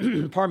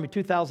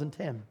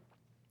 2010.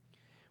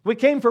 We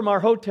came from our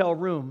hotel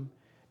room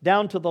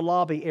down to the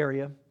lobby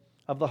area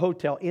of the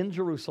hotel in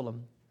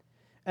Jerusalem,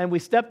 and we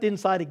stepped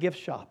inside a gift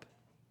shop.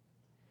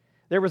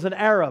 there was an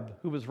Arab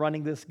who was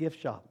running this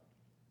gift shop.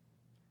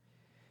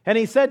 And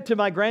he said to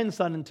my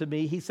grandson and to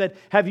me, he said,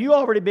 have you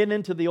already been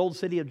into the old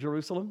city of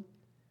Jerusalem?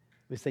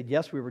 We said,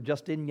 yes, we were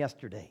just in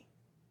yesterday.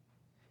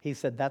 He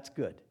said, that's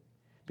good.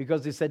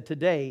 Because he said,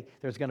 today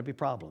there's going to be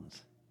problems.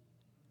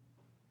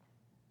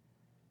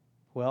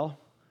 Well,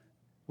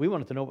 we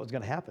wanted to know what was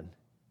going to happen.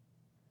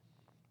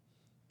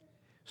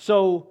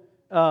 So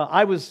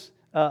I was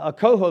a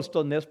co-host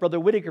on this.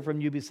 Brother Whitaker from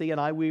UBC and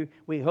I, we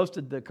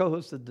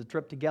co-hosted the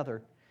trip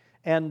together.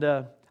 And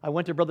I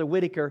went to Brother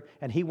Whitaker,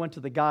 and he went to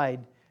the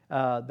guide,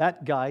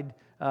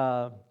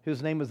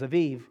 whose name was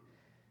Aviv,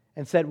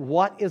 and said,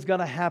 what is going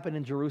to happen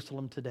in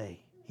Jerusalem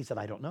today? He said,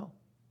 I don't know.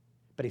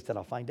 But he said,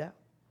 I'll find out.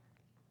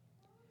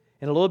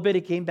 In a little bit,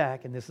 he came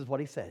back, and this is what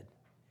he said.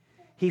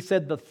 He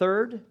said, the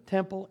Third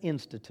Temple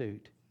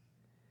Institute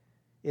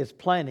is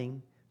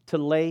planning to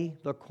lay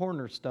the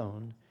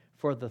cornerstone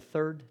for the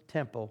third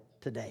temple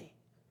today.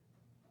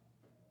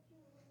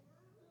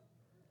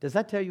 Does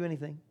that tell you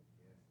anything?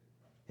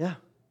 Yeah.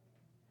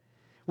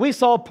 We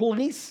saw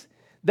police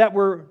that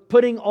were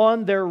putting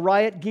on their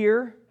riot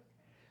gear.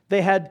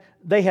 They had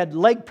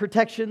leg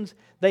protections.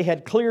 They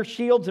had clear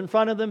shields in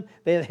front of them.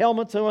 They had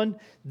helmets on.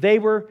 They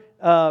were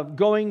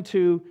going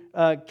to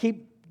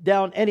keep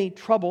down any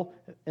trouble.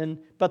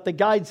 But the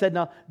guide said,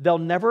 "Now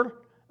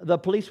the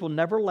police will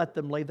never let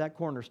them lay that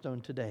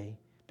cornerstone today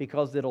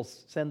because it'll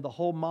send the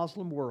whole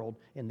Muslim world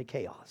into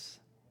chaos."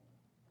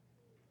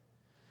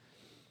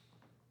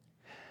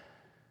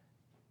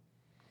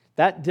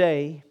 That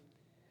day,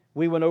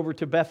 we went over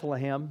to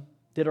Bethlehem,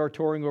 did our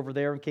touring over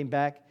there, and came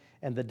back.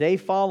 And the day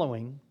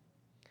following,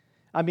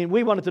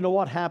 we wanted to know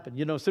what happened.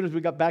 As soon as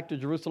we got back to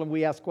Jerusalem,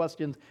 we asked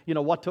questions,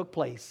 what took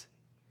place.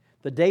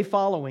 The day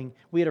following,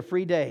 we had a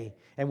free day,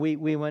 and we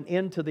went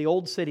into the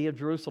old city of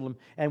Jerusalem,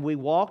 and we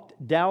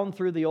walked down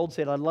through the old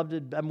city. I'd love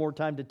to have more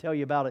time to tell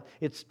you about it.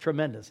 It's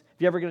tremendous.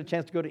 If you ever get a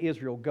chance to go to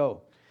Israel,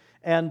 go.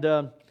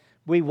 And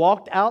we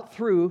walked out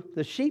through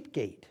the Sheep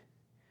Gate.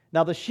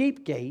 Now, the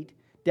Sheep Gate,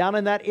 down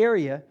in that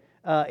area,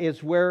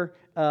 is where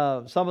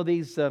some of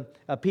these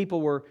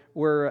people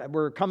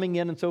were coming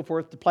in and so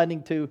forth,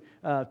 planning to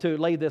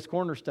lay this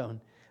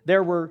cornerstone.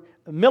 There were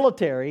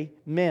military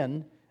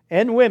men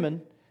and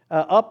women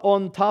up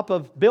on top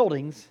of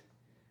buildings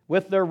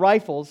with their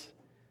rifles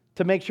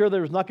to make sure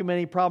there was not going to be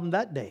any problem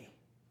that day.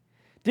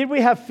 Did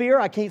we have fear?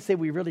 I can't say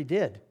we really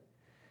did.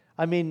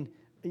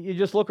 You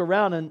just look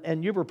around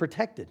and you were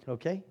protected,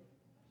 okay?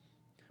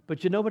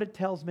 But you know what it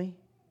tells me?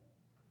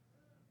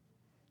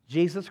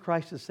 Jesus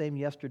Christ is the same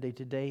yesterday,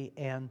 today,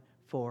 and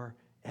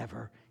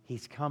forever.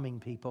 He's coming,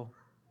 people.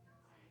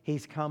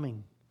 He's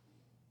coming.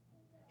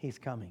 He's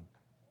coming.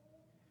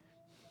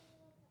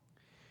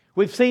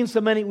 We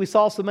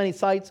saw so many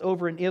sights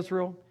over in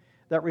Israel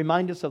that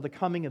remind us of the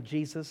coming of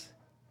Jesus.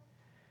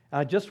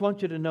 I just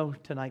want you to know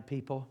tonight,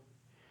 people,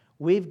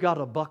 we've got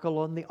to buckle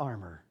on the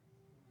armor.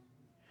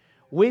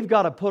 We've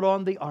got to put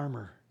on the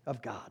armor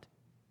of God.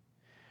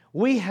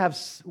 We have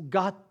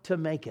got to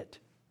make it.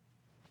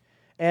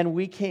 And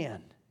we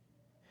can.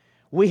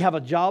 We have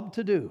a job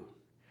to do.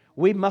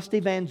 We must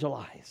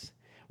evangelize.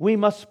 We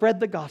must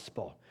spread the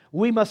gospel.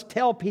 We must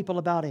tell people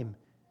about Him.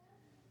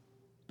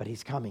 But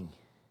He's coming.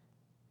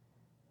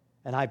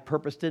 And I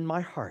purposed in my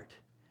heart,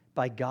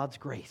 by God's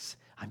grace,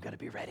 I'm going to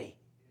be ready.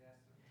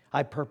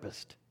 I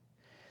purposed.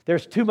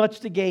 There's too much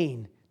to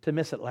gain to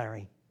miss it,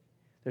 Larry.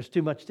 There's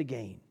too much to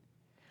gain.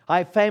 I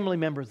have family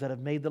members that have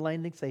made the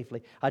landing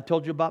safely. I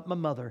told you about my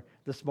mother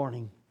this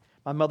morning.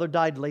 My mother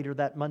died later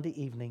that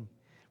Monday evening.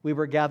 We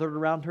were gathered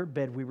around her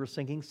bed. We were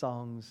singing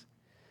songs.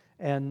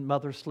 And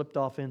Mother slipped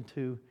off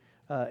into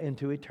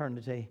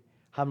eternity.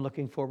 I'm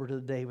looking forward to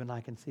the day when I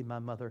can see my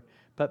mother.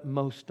 But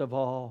most of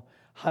all,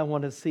 I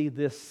want to see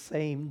this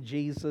same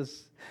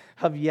Jesus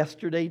of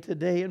yesterday,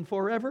 today, and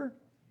forever.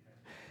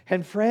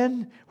 And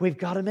friend, we've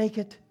got to make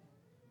it.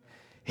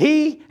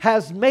 He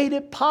has made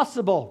it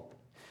possible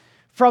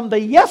from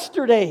the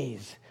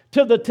yesterdays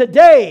to the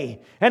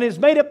today, and has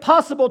made it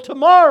possible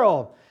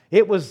tomorrow.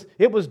 It was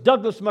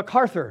Douglas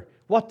MacArthur.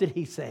 What did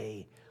he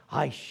say?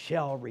 I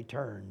shall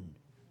return.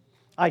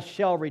 I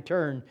shall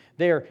return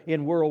there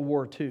in World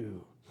War II.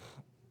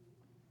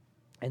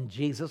 And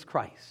Jesus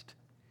Christ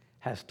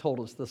has told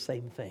us the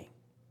same thing.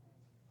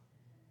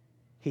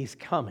 He's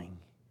coming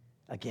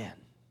again.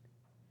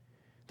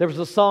 There was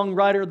a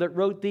songwriter that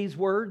wrote these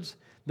words.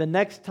 The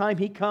next time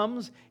He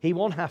comes, He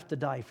won't have to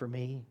die for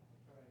me.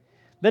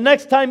 The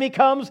next time He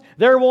comes,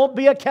 there won't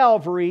be a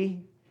Calvary.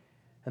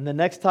 And the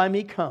next time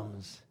He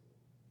comes,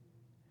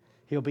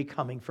 He'll be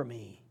coming for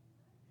me.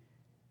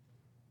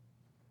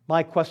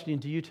 My question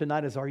to you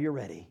tonight is, are you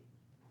ready?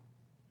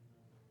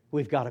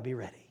 We've got to be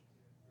ready.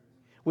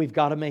 We've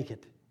got to make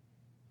it.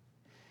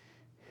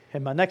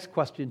 And my next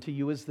question to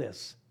you is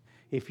this.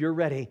 If you're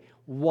ready,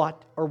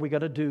 what are we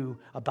going to do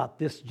about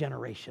this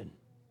generation?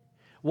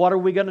 What are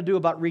we going to do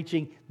about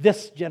reaching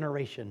this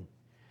generation?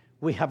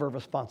 We have a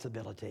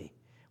responsibility.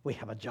 We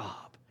have a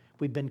job.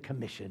 We've been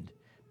commissioned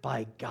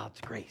by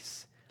God's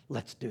grace.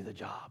 Let's do the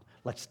job.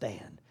 Let's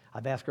stand.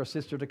 I've asked our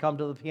sister to come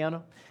to the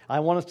piano. I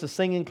want us to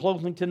sing in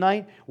closing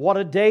tonight, what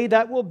a day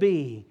that will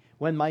be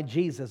when my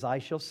Jesus I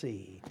shall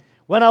see.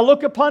 When I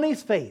look upon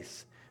His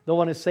face, the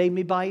one who saved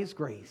me by His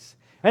grace.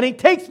 And He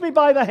takes me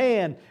by the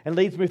hand and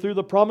leads me through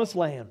the promised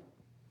land.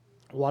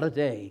 What a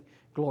day,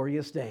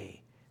 glorious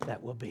day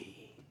that will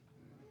be.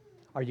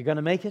 Are you going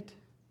to make it?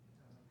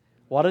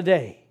 What a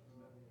day.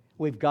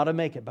 We've got to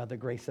make it by the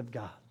grace of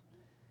God.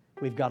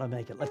 We've got to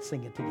make it. Let's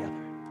sing it together.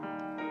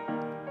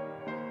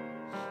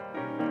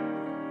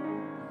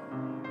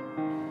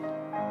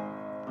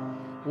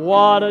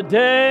 What a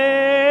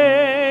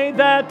day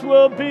that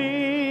will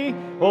be,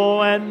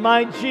 when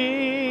my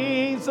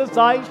Jesus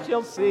I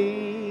shall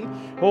see.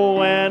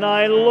 When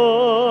I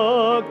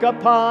look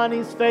upon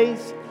His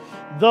face,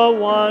 the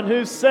one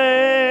who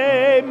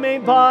saved me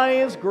by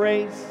His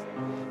grace.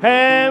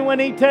 And when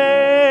He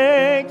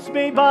takes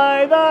me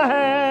by the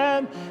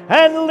hand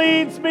and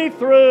leads me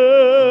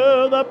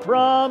through the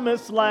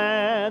promised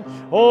land.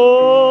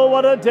 Oh,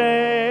 what a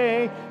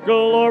day,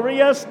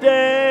 glorious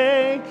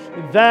day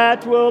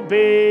that will be.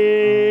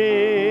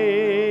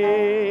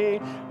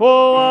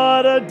 Oh,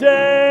 what a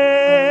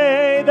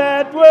day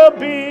that will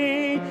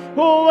be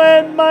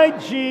when my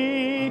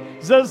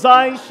Jesus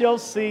I shall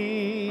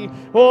see.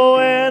 Oh,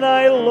 when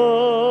I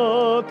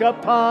look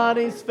upon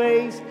His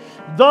face,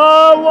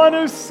 the one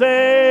who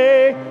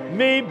saved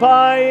me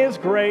by His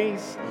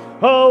grace.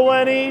 Oh,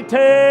 when He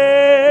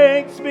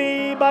takes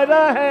me by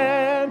the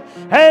hand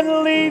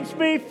and leads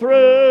me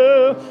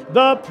through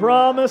the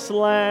promised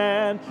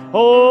land.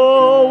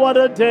 Oh, what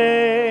a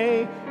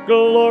day,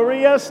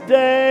 glorious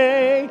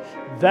day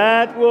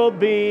that will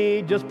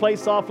be. Just play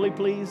softly,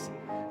 please.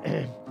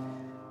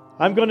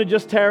 I'm going to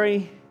just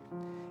tarry.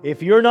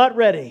 If you're not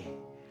ready,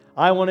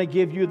 I want to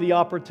give you the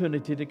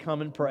opportunity to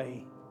come and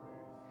pray.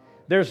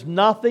 There's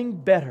nothing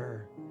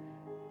better,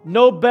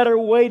 no better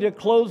way to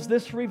close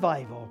this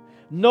revival,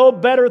 no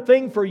better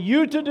thing for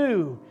you to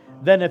do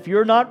than, if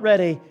you're not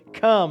ready,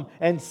 come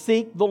and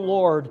seek the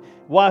Lord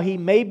while He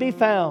may be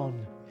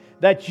found,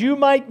 that you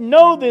might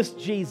know this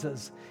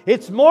Jesus.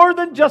 It's more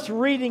than just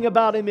reading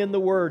about Him in the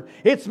Word.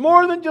 It's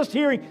more than just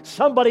hearing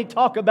somebody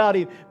talk about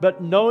Him,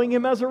 but knowing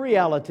Him as a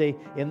reality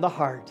in the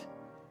heart.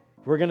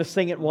 We're going to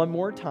sing it one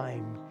more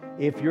time.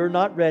 If you're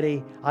not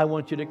ready, I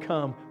want you to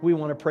come. We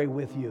want to pray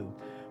with you.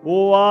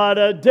 What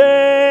a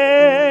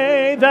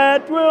day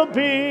that will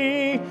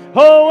be,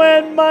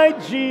 when my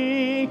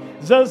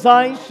Jesus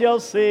I shall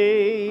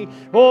see.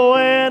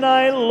 When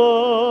I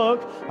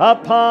look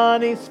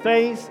upon His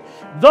face,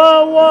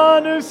 the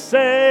one who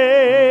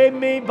saved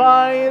me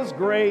by His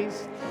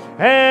grace.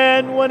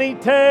 And when He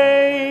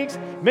takes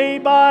me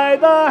by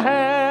the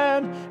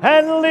hand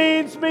and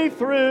leads me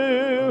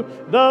through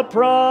the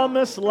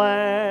promised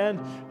land.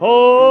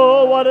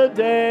 Oh, what a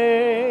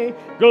day,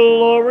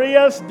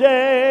 glorious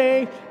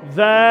day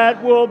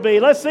that will be.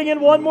 Let's sing it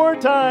one more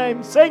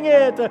time. Sing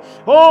it.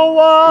 Oh,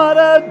 what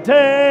a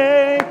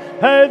day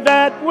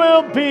that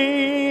will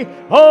be.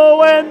 Oh,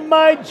 when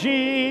my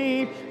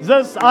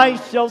Jesus I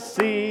shall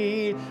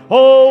see.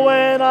 Oh,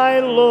 when I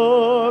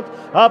look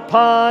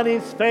upon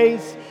His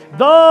face,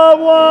 the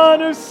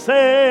one who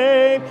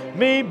saved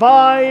me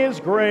by His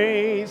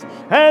grace.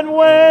 And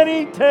when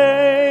He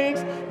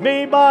takes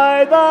me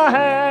by the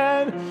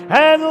hand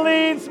and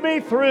leads me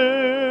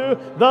through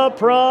the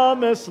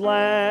promised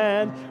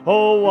land.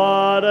 Oh,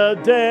 what a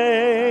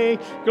day,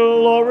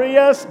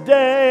 glorious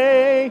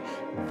day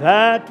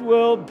that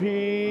will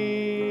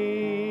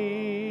be.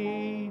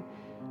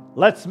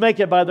 Let's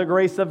make it by the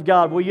grace of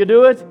God. Will you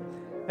do it?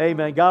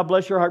 Amen. God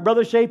bless your heart.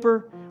 Brother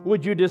Shaper,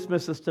 would you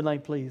dismiss us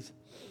tonight, please?